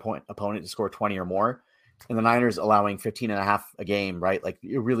allowed their opponent to score 20 or more. And the Niners allowing 15.5 a game, right? Like,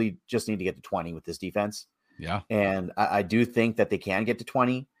 you really just need to get to 20 with this defense. Yeah. And I do think that they can get to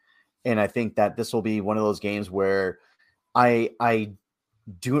 20. And I think that this will be one of those games where I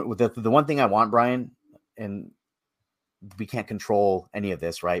do the one thing I want, Brian, and we can't control any of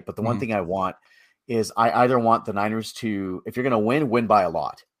this, right? But the one thing I want is I either want the Niners to, if you're going to win by a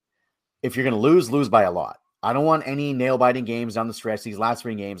lot. If you're going to lose by a lot. I don't want any nail-biting games down the stretch. These last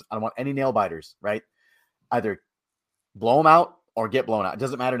 3 games, I don't want any nail-biters, right? Either blow them out or get blown out. It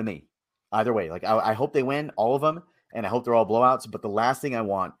doesn't matter to me. Either way. Like, I hope they win, all of them, and I hope they're all blowouts. But the last thing I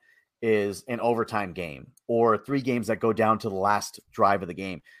want is an overtime game or 3 games that go down to the last drive of the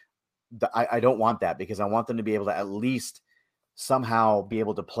game. I don't want that, because I want them to be able to at least somehow be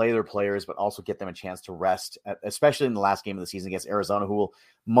able to play their players, but also get them a chance to rest, especially in the last game of the season against Arizona, who will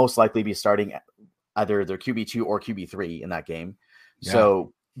most likely be starting either their QB2 or QB3 in that game. Yeah.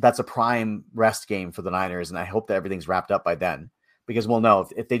 So that's a prime rest game for the Niners. And I hope that everything's wrapped up by then, because we'll know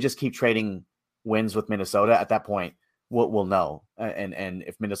if they just keep trading wins with Minnesota at that point, we'll know. And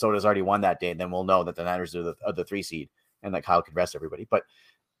if Minnesota's already won that day, then we'll know that the Niners are the 3 seed and that Kyle could rest everybody. But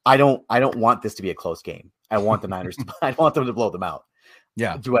I don't want this to be a close game. I want the Niners I want them to blow them out.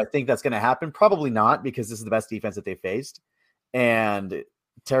 Yeah. Do I think that's going to happen? Probably not, because this is the best defense that they faced. And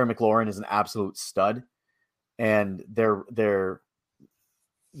Terry McLaurin is an absolute stud. And their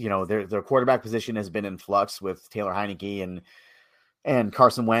quarterback position has been in flux with Taylor Heineke and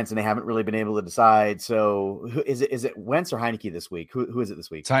Carson Wentz, and they haven't really been able to decide. So is it Wentz or Heineke this week? Who is it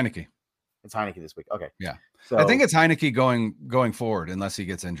this week? It's Heineke. It's Heineke this week. Okay. Yeah. So I think it's Heineke going forward, unless he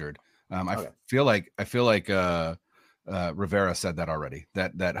gets injured. I feel like Rivera said that already,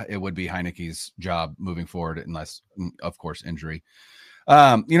 that it would be Heineke's job moving forward, unless, of course, injury.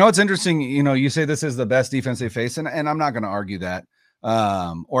 It's interesting. You say this is the best defense they faced, and I'm not going to argue that,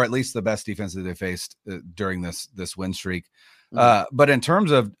 or at least the best defense that they faced during this win streak. But in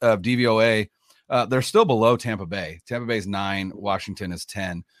terms of DVOA, they're still below Tampa Bay. Tampa Bay is 9, Washington is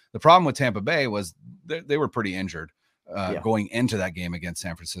 10. The problem with Tampa Bay was they were pretty injured going into that game against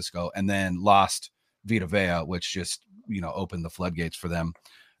San Francisco, and then lost Vita Vea, which just opened the floodgates for them.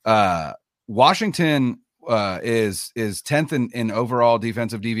 Washington is 10th in overall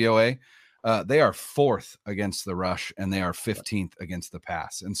defensive DVOA. They are 4th against the rush, and they are 15th against the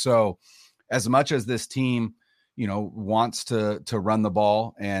pass. And so, as much as this team wants to run the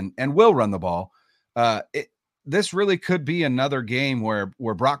ball and will run the ball, this really could be another game where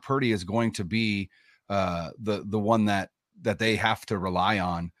Brock Purdy is going to be the one that they have to rely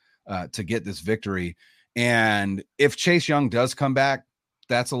on to get this victory. And if Chase Young does come back,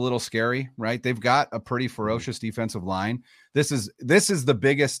 that's a little scary, right? They've got a pretty ferocious defensive line. This is the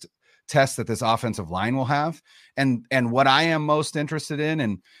biggest test that this offensive line will have. And what I am most interested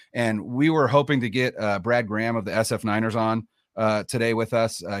in, and we were hoping to get Brad Graham of the SF Niners on today with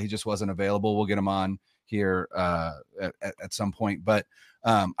us. He just wasn't available. We'll get him on here at some point. But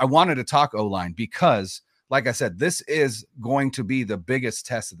I wanted to talk O-line because, like I said, this is going to be the biggest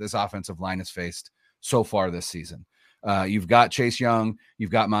test that this offensive line has faced so far this season. You've got Chase Young,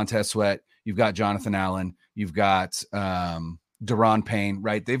 you've got Montez Sweat, you've got Jonathan Allen, you've got Daron Payne,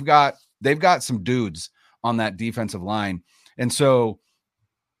 right? They've got some dudes on that defensive line. And so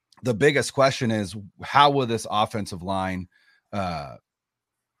the biggest question is, how will this offensive line, how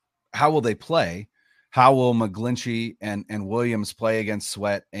will they play? How will McGlinchey and Williams play against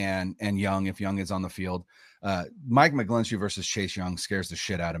Sweat and Young if Young is on the field? Mike McGlinchey versus Chase Young scares the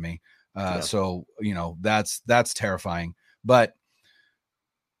shit out of me. So, that's terrifying. But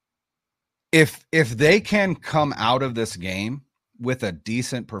if they can come out of this game with a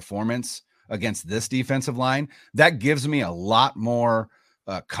decent performance against this defensive line, that gives me a lot more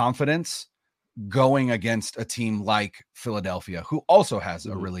confidence going against a team like Philadelphia, who also has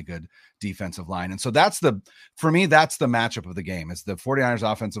a really good defensive line. And so for me, that's the matchup of the game, is the 49ers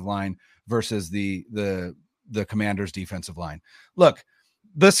offensive line versus the Commanders defensive line. Look,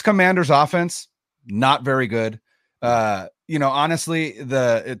 this Commanders offense, not very good. Honestly,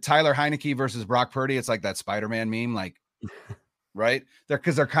 the Tyler Heineke versus Brock Purdy, it's like that Spider-Man meme, like, right?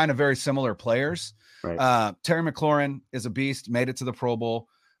 Because they're kind of very similar players. Right. Terry McLaurin is a beast, made it to the Pro Bowl.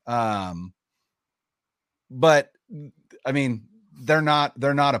 But I mean, they're not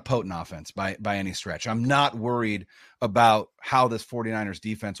a potent offense by any stretch. I'm not worried about how this 49ers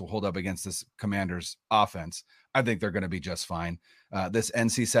defense will hold up against this Commanders offense. I think they're going to be just fine. This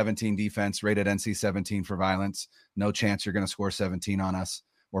NC-17 defense, rated NC-17 for violence. No chance you're going to score 17 on us,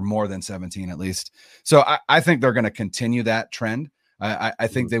 or more than 17 at least. So I think they're going to continue that trend. I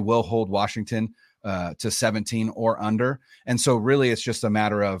think they will hold Washington to 17 or under. And so really it's just a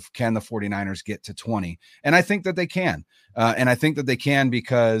matter of, can the 49ers get to 20? And I think that they can. And I think that they can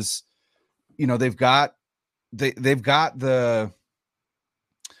because, they've got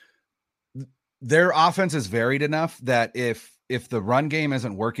their offense is varied enough that if the run game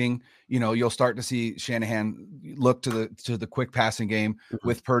isn't working, you'll start to see Shanahan look to the quick passing game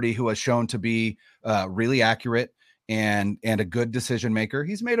with Purdy, who has shown to be really accurate and a good decision maker.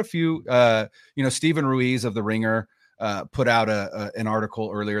 He's made a few, Stephen Ruiz of The Ringer put out an article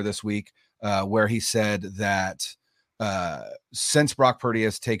earlier this week where he said that since Brock Purdy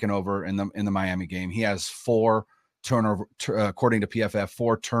has taken over in the Miami game, he has 4 turnover, according to PFF,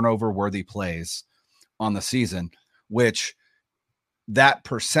 4 turnover worthy plays on the season, which that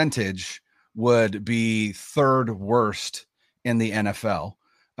percentage would be 3rd worst in the NFL.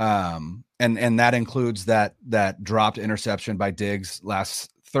 And that includes that dropped interception by Diggs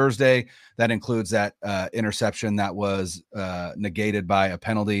last Thursday. That includes that interception that was negated by a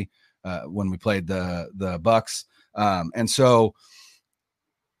penalty when we played the Bucks. And so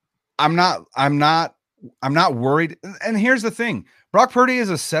I'm not worried. And here's the thing. Brock Purdy is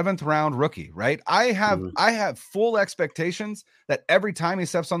a 7th round rookie, right? I have full expectations that every time he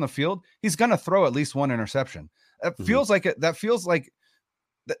steps on the field, he's going to throw at least 1 interception. That feels like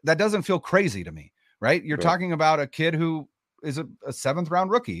that doesn't feel crazy to me, right? You're talking about a kid who is a 7th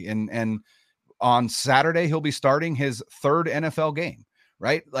round rookie, and on Saturday, he'll be starting his 3rd NFL game,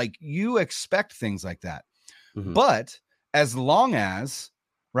 right? Like, you expect things like that. But as long as,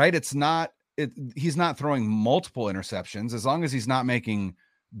 right, he's not throwing multiple interceptions, as long as he's not making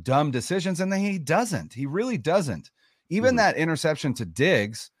dumb decisions, and then he really doesn't. Even that interception to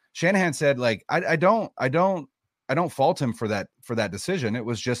Diggs, Shanahan said, like, I don't don't fault him for that decision. It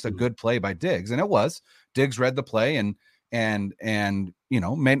was just a good play by Diggs, and it was. Diggs read the play and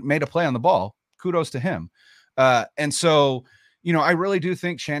made a play on the ball. Kudos to him. And so, I really do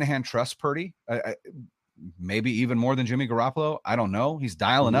think Shanahan trusts Purdy. Maybe even more than Jimmy Garoppolo. I don't know. He's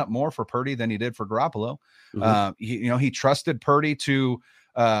dialing up more for Purdy than he did for Garoppolo. He trusted Purdy to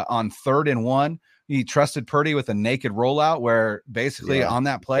on 3rd and 1. He trusted Purdy with a naked rollout where basically on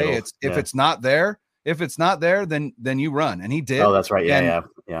that play, if it's not there, then you run. And he did. Oh, that's right. Yeah.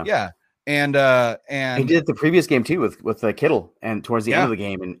 And he did it the previous game too with Kittle and towards the end of the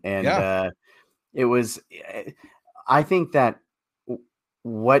game. And it was, I think that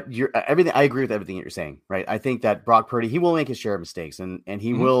I agree with everything that you're saying, right? I think that Brock Purdy, he will make his share of mistakes and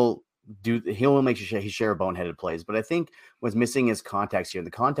he will make his share of boneheaded plays. But I think what's missing is context here. The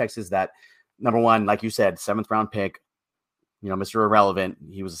context is that, number one, like you said, 7th round pick, Mr. Irrelevant.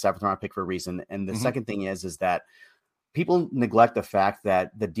 He was a 7th round pick for a reason. And the second thing is that people neglect the fact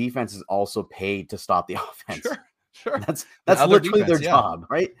that the defense is also paid to stop the offense. Sure. That's literally their job,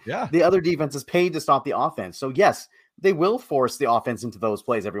 right? Yeah. The other defense is paid to stop the offense. So yes, they will force the offense into those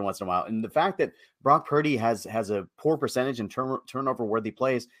plays every once in a while. And the fact that Brock Purdy has a poor percentage in turnover worthy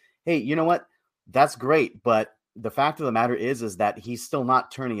plays, hey, you know what? That's great. But the fact of the matter is that he's still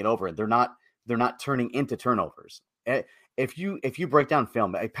not turning it over. They're not turning into turnovers. If you break down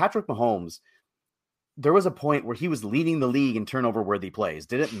film, Patrick Mahomes, there was a point where he was leading the league in turnover worthy plays.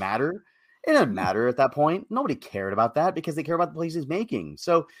 Did it matter? It didn't matter at that point. Nobody cared about that because they care about the plays he's making.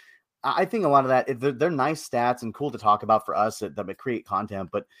 So I think a lot of that, they're nice stats and cool to talk about for us that create content,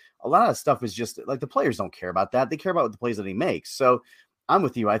 but a lot of stuff is just like the players don't care about that. They care about the plays that he makes. So I'm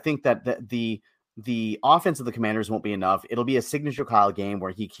with you. I think that the offense of the Commanders won't be enough. It'll be a signature Kyle game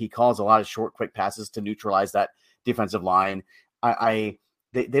where he calls a lot of short, quick passes to neutralize that defensive line. I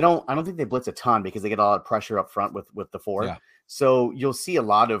don't think they blitz a ton because they get a lot of pressure up front with the 4. Yeah. So you'll see a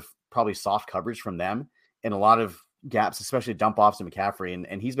lot of probably soft coverage from them and a lot of gaps, especially dump offs to McCaffrey.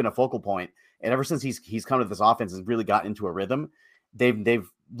 And he's been a focal point. And ever since he's come to this offense and really got into a rhythm, they've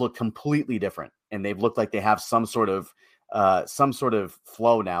looked completely different. And they've looked like they have some sort of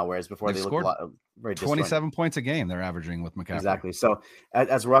flow now. Whereas before they looked a lot very 27 points a game they're averaging with McCaffrey. Exactly. So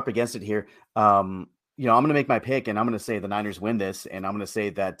as we're up against it here, I'm going to make my pick and I'm going to say the Niners win this. And I'm going to say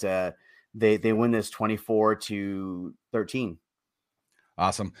that they win this 24-13.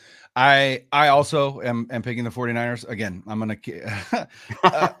 Awesome. I also am picking the 49ers. Again, I'm going to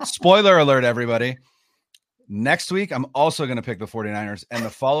spoiler alert, everybody. Next week, I'm also going to pick the 49ers. And the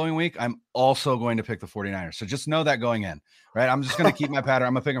following week, I'm also going to pick the 49ers. So just know that going in, right? I'm just going to keep my pattern.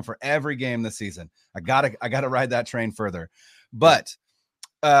 I'm going to pick them for every game this season. I gotta ride that train further. But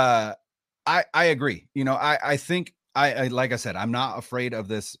I agree. I think I like I said, I'm not afraid of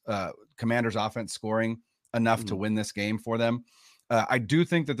this Commanders offense scoring enough to win this game for them. I do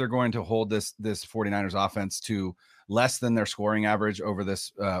think that they're going to hold this 49ers offense to less than their scoring average over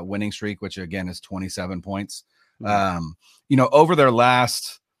this winning streak, which again is 27 points. Over their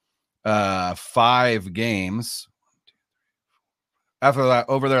last 5 games,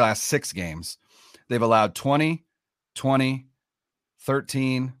 over their last 6 games, they've allowed 20, 20,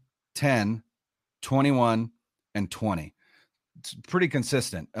 13, 10, 21, and 20. It's pretty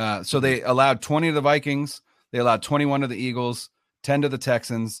consistent. So they allowed 20 to the Vikings. They allowed 21 to the Eagles, 10 to the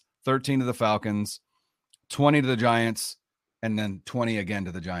Texans, 13 to the Falcons, 20 to the Giants, and then 20 again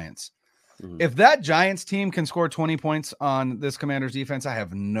to the Giants. Mm-hmm. If that Giants team can score 20 points on this Commanders defense, I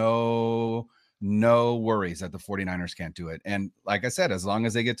have no worries that the 49ers can't do it. And like I said, as long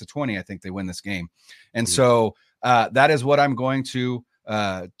as they get to 20, I think they win this game. And so that is what I'm going to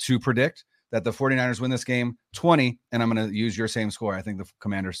predict, that the 49ers win this game 20, and I'm going to use your same score. I think the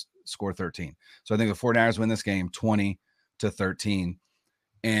Commanders score 13. So I think the 49ers win this game 20-13,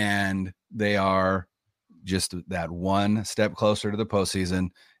 and they are just that one step closer to the postseason.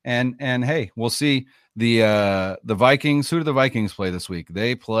 And hey, we'll see the Vikings. Who do the Vikings play this week?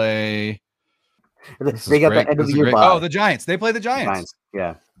 They play. They got the end of the year bye. Oh, the Giants. They play the Giants.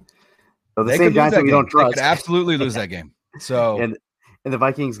 Yeah. So the same Giants that we don't trust. They could absolutely lose that game. So and the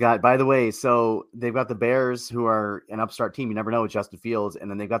Vikings got, by the way, so they've got the Bears, who are an upstart team. You never know with Justin Fields, and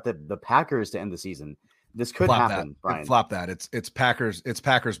then they've got the Packers to end the season. This could happen, Brian. Flop that. It's Packers. It's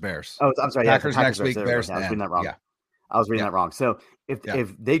Packers Bears. Oh, I'm sorry. Packers, Packers next week. Bears. I was reading that wrong. Yeah. I was reading that wrong. So if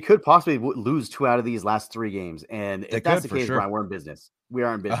they could possibly lose 2 out of these last 3 games, and if that's the case, Brian, we're in business. We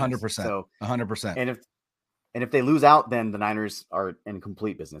are in business. 100%. So 100%. And if they lose out, then the Niners are in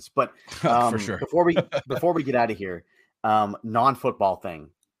complete business. But for sure. before we get out of here, non-football thing,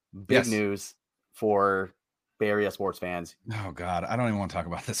 big news for Bay Area sports fans. Oh God, I don't even want to talk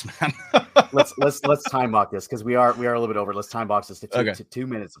about this, man. let's time box this because we are a little bit over. Let's time box this to 2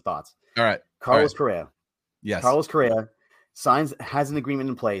 minutes of thoughts. All right. Carlos Correa. Yes. Carlos Correa has an agreement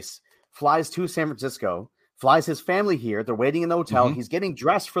in place, flies to San Francisco, flies his family here. They're waiting in the hotel. He's getting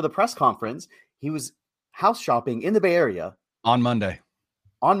dressed for the press conference. He was house shopping in the Bay Area on Monday.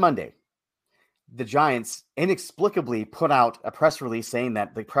 The Giants inexplicably put out a press release saying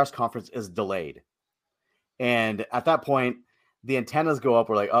that the press conference is delayed. And at that point, the antennas go up.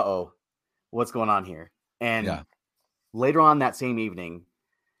 We're like, uh-oh, what's going on here? And later on that same evening,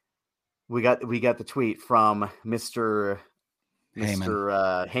 we got the tweet from Mr.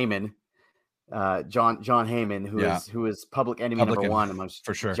 Heyman, John Heyman, who is public enemy number one amongst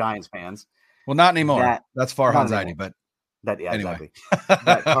for sure Giants fans. Well, not anymore. That's Farhan Zaidi, but anyway. Exactly.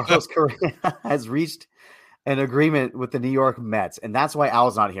 That Carlos Correa has reached an agreement with the New York Mets, and that's why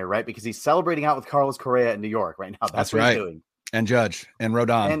Al's not here, right? Because he's celebrating out with Carlos Correa in New York right now. That's what he's doing. And Judge and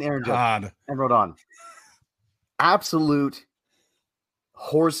Rodon and Aaron Judge and Rodon. Absolute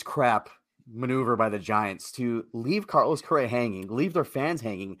horse crap maneuver by the Giants to leave Carlos Correa hanging, leave their fans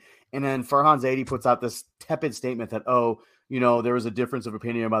hanging, and then Farhan Zaidi puts out this tepid statement that, there was a difference of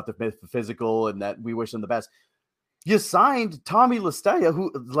opinion about the physical and that we wish them the best. You signed Tommy La Stella,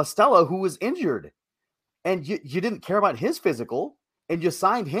 who was injured, and you didn't care about his physical, and you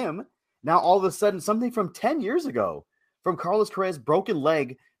signed him. Now, all of a sudden, something from 10 years ago, from Carlos Correa's broken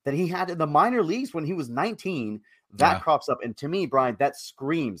leg that he had in the minor leagues when he was 19, that crops up. And to me, Brian, that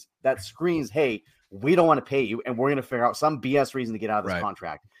screams, hey, we don't want to pay you, and we're going to figure out some BS reason to get out of this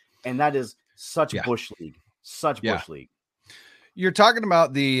contract. And that is such Bush League, Bush League. You're talking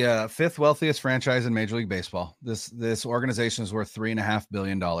about the fifth wealthiest franchise in Major League Baseball. This organization is worth $3.5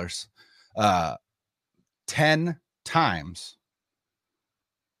 billion. 10 times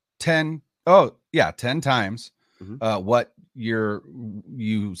what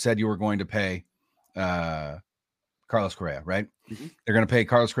you said you were going to pay Carlos Correa, right? Mm-hmm. They're going to pay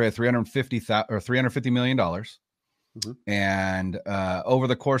Carlos Correa $350 million. And over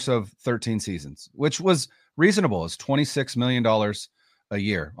the course of 13 seasons, which was reasonable, is $26 million a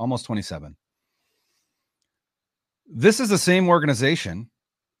year, almost 27. This is the same organization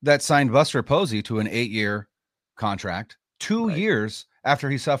that signed Buster Posey to an 8-year contract 2 years after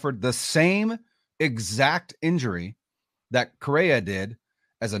he suffered the same exact injury that Correa did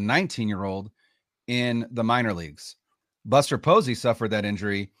as a 19-year-old in the minor leagues. Buster Posey suffered that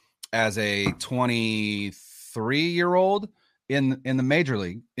injury as a 23-year-old in the major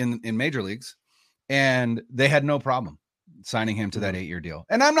league in major leagues, and they had no problem signing him to that 8-year deal.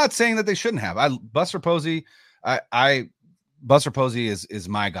 And I'm not saying that they shouldn't have. Buster Posey is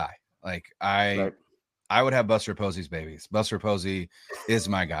my guy. Like I would have Buster Posey's babies. Buster Posey is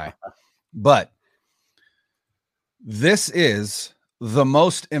my guy. But this is the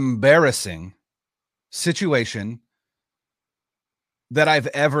most embarrassing situation that I've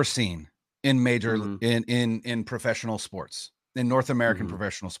ever seen in major in professional sports, in North American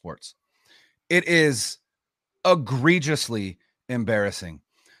professional sports. It is egregiously embarrassing.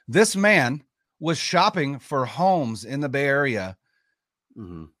 This man was shopping for homes in the Bay Area,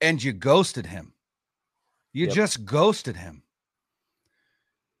 and you ghosted him. You just ghosted him.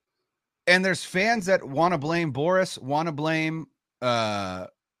 And there's fans that want to blame Boris, want to blame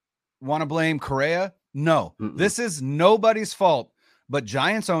Correa. No, this is nobody's fault but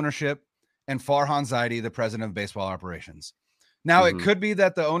Giants ownership and Farhan Zaidi, the president of baseball operations. Now, it could be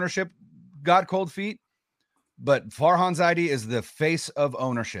that the ownership got cold feet, but Farhan Zaidi is the face of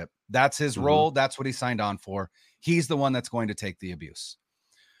ownership. That's his role. That's what he signed on for. He's the one that's going to take the abuse.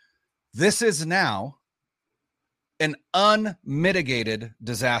 This is now an unmitigated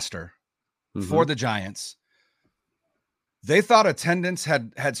disaster for the Giants. They thought attendance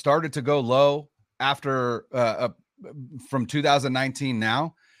had started to go low after from 2019.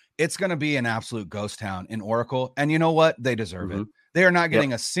 Now it's going to be an absolute ghost town in Oracle. And you know what? They deserve it. They are not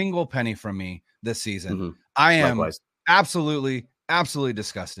getting a single penny from me this season. I am absolutely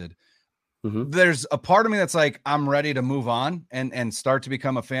disgusted. There's a part of me that's like, I'm ready to move on and start to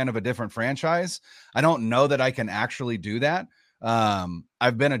become a fan of a different franchise. I don't know that I can actually do that.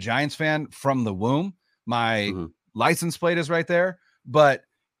 I've been a Giants fan from the womb. My license plate is right there. But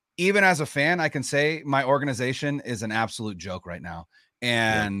even as a fan, I can say my organization is an absolute joke right now.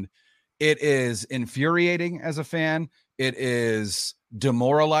 And it is infuriating as a fan. It is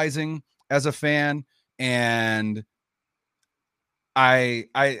demoralizing as a fan. And I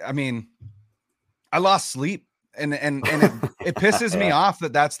mean, I lost sleep and it pisses me off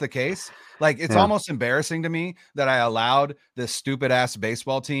that that's the case. Like, it's almost embarrassing to me that I allowed this stupid ass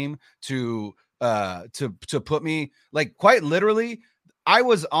baseball team to to put me, like, quite literally. I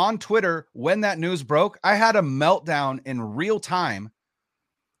was on Twitter when that news broke. I had a meltdown in real time.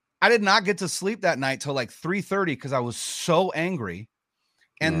 I did not get to sleep that night till like 3:30 because I was so angry.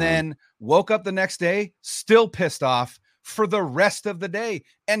 And then woke up the next day, still pissed off for the rest of the day.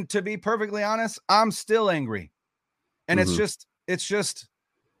 And to be perfectly honest, I'm still angry. And it's just,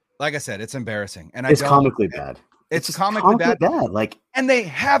 like I said, it's embarrassing. And it's comically bad. It's comically bad. Like, and they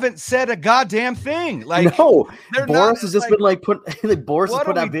haven't said a goddamn thing. Like, no, Boris has just been like Boris has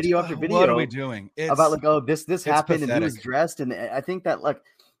put out video after video. What are we doing? About like, oh, this happened pathetic. And he was dressed. And I think that, like,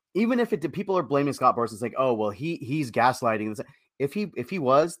 even if people are blaming Scott Boris, it's like, oh, well, he's gaslighting. If he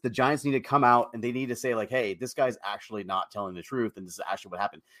was, the Giants need to come out and they need to say, like, hey, this guy's actually not telling the truth. And this is actually what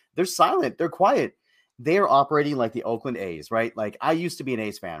happened. They're silent. They're quiet. They're operating like the Oakland A's, right? Like, I used to be an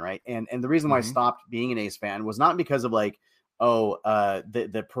A's fan, right? And the reason why I stopped being an A's fan was not because of like,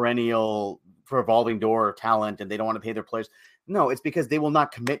 the perennial revolving door talent and they don't want to pay their players. No, it's because they will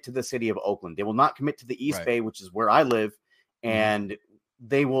not commit to the city of Oakland. They will not commit to the East Bay, which is where I live. And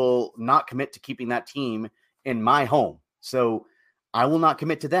they will not commit to keeping that team in my home. So I will not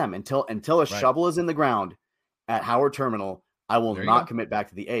commit to them until a shovel is in the ground at Howard Terminal. I will not commit back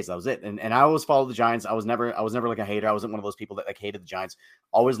to the A's. That was it. And I always followed the Giants. I was never like a hater. I wasn't one of those people that like hated the Giants.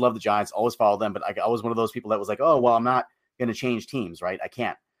 Always loved the Giants. Always followed them. But I was one of those people that was like, oh, well, I'm not going to change teams, right? I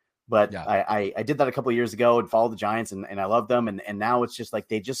can't. But I did that a couple of years ago and followed the Giants, and I love them. And now it's just like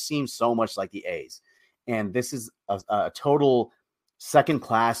they just seem so much like the A's. And this is a total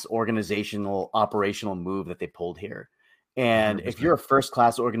second-class operational move that they pulled here. And 100%. If you're a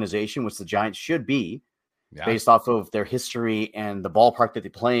first-class organization, which the Giants should be, based off of their history and the ballpark that they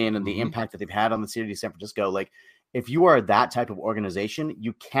play in and the impact that they've had on the city of San Francisco, like, if you are that type of organization,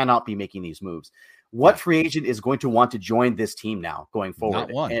 you cannot be making these moves. What free agent is going to want to join this team now going forward?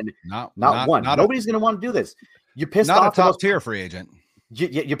 Not one. And not one. Nobody's going to want to do this. You pissed not off a top tier free agent.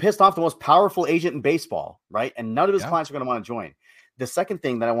 You pissed off the most powerful agent in baseball, right? And none of his clients are going to want to join. The second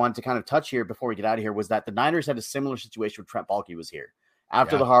thing that I wanted to kind of touch here before we get out of here was that the Niners had a similar situation when Trent Baalke was here.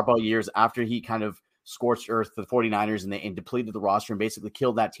 After the Harbaugh years, after he kind of scorched earth for the 49ers and depleted the roster and basically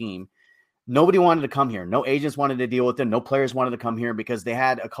killed that team, nobody wanted to come here. No agents wanted to deal with them. No players wanted to come here because they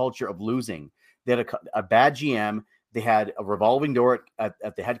had a culture of losing. They had a bad GM. They had a revolving door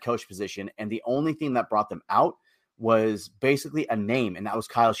at the head coach position. And the only thing that brought them out was basically a name, and that was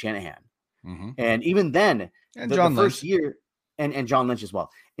Kyle Shanahan. And even then, the first year, and John Lynch as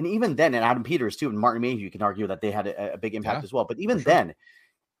well. And even then, and Adam Peters too, and Martin Mayhew, you can argue that they had a big impact as well. But even then,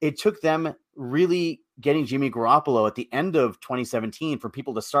 it took them really getting Jimmy Garoppolo at the end of 2017 for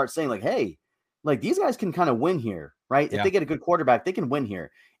people to start saying, like, hey, like, these guys can kind of win here, right? If they get a good quarterback, they can win here.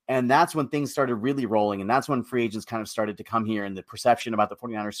 And that's when things started really rolling. And that's when free agents kind of started to come here and the perception about the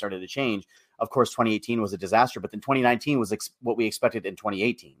 49ers started to change. Of course, 2018 was a disaster, but then 2019 was what we expected in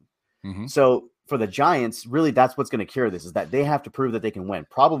 2018. So for the Giants, really, that's what's going to cure this, is that they have to prove that they can win.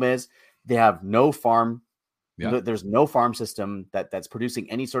 Problem is they have no farm. There's no farm system that's producing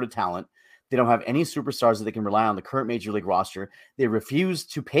any sort of talent. They don't have any superstars that they can rely on the current major league roster. They refuse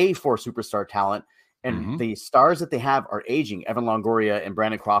to pay for superstar talent. And the stars that they have are aging. Evan Longoria and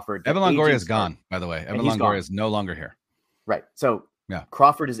Brandon Crawford. Evan Longoria is gone, by the way. Evan Longoria is no longer here. Right. So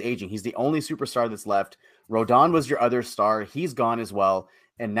Crawford is aging. He's the only superstar that's left. Rodon was your other star. He's gone as well.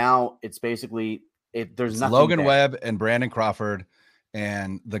 And now it's basically there's nothing. Logan there. Webb and Brandon Crawford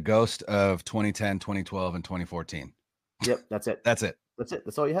and the ghost of 2010, 2012, and 2014. Yep, that's it. That's it.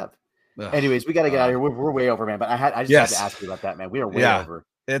 That's all you have. Ugh. Anyways, we got to get out of here. We're way over, man. But I just had to ask you about that, man. We are way over.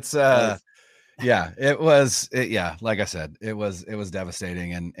 It's it was like I said, it was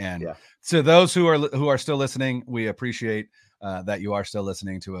devastating. And to those who are still listening, we appreciate that you are still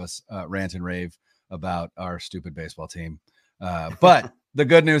listening to us rant and rave about our stupid baseball team. But the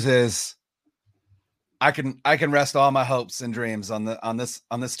good news is I can rest all my hopes and dreams on this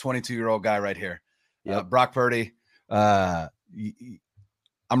 22-year-old guy right here. Brock Purdy. I'm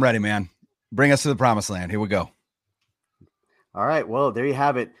ready, man. Bring us to the promised land. Here we go. All right. Well, there you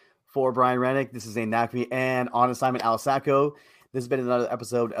have it. For Brian Rennick, this is Zane Nakvi, and on assignment, Al Sacco. This has been another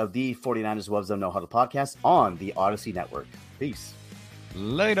episode of the 49ers Web Zone No Huddle podcast on the Odyssey Network. Peace.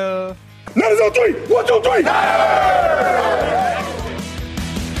 Later. 9-0-3. 1, 2, 3. Hey!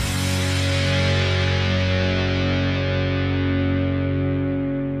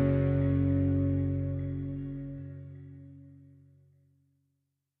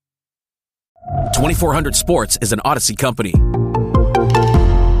 2400 Sports is an Odyssey company.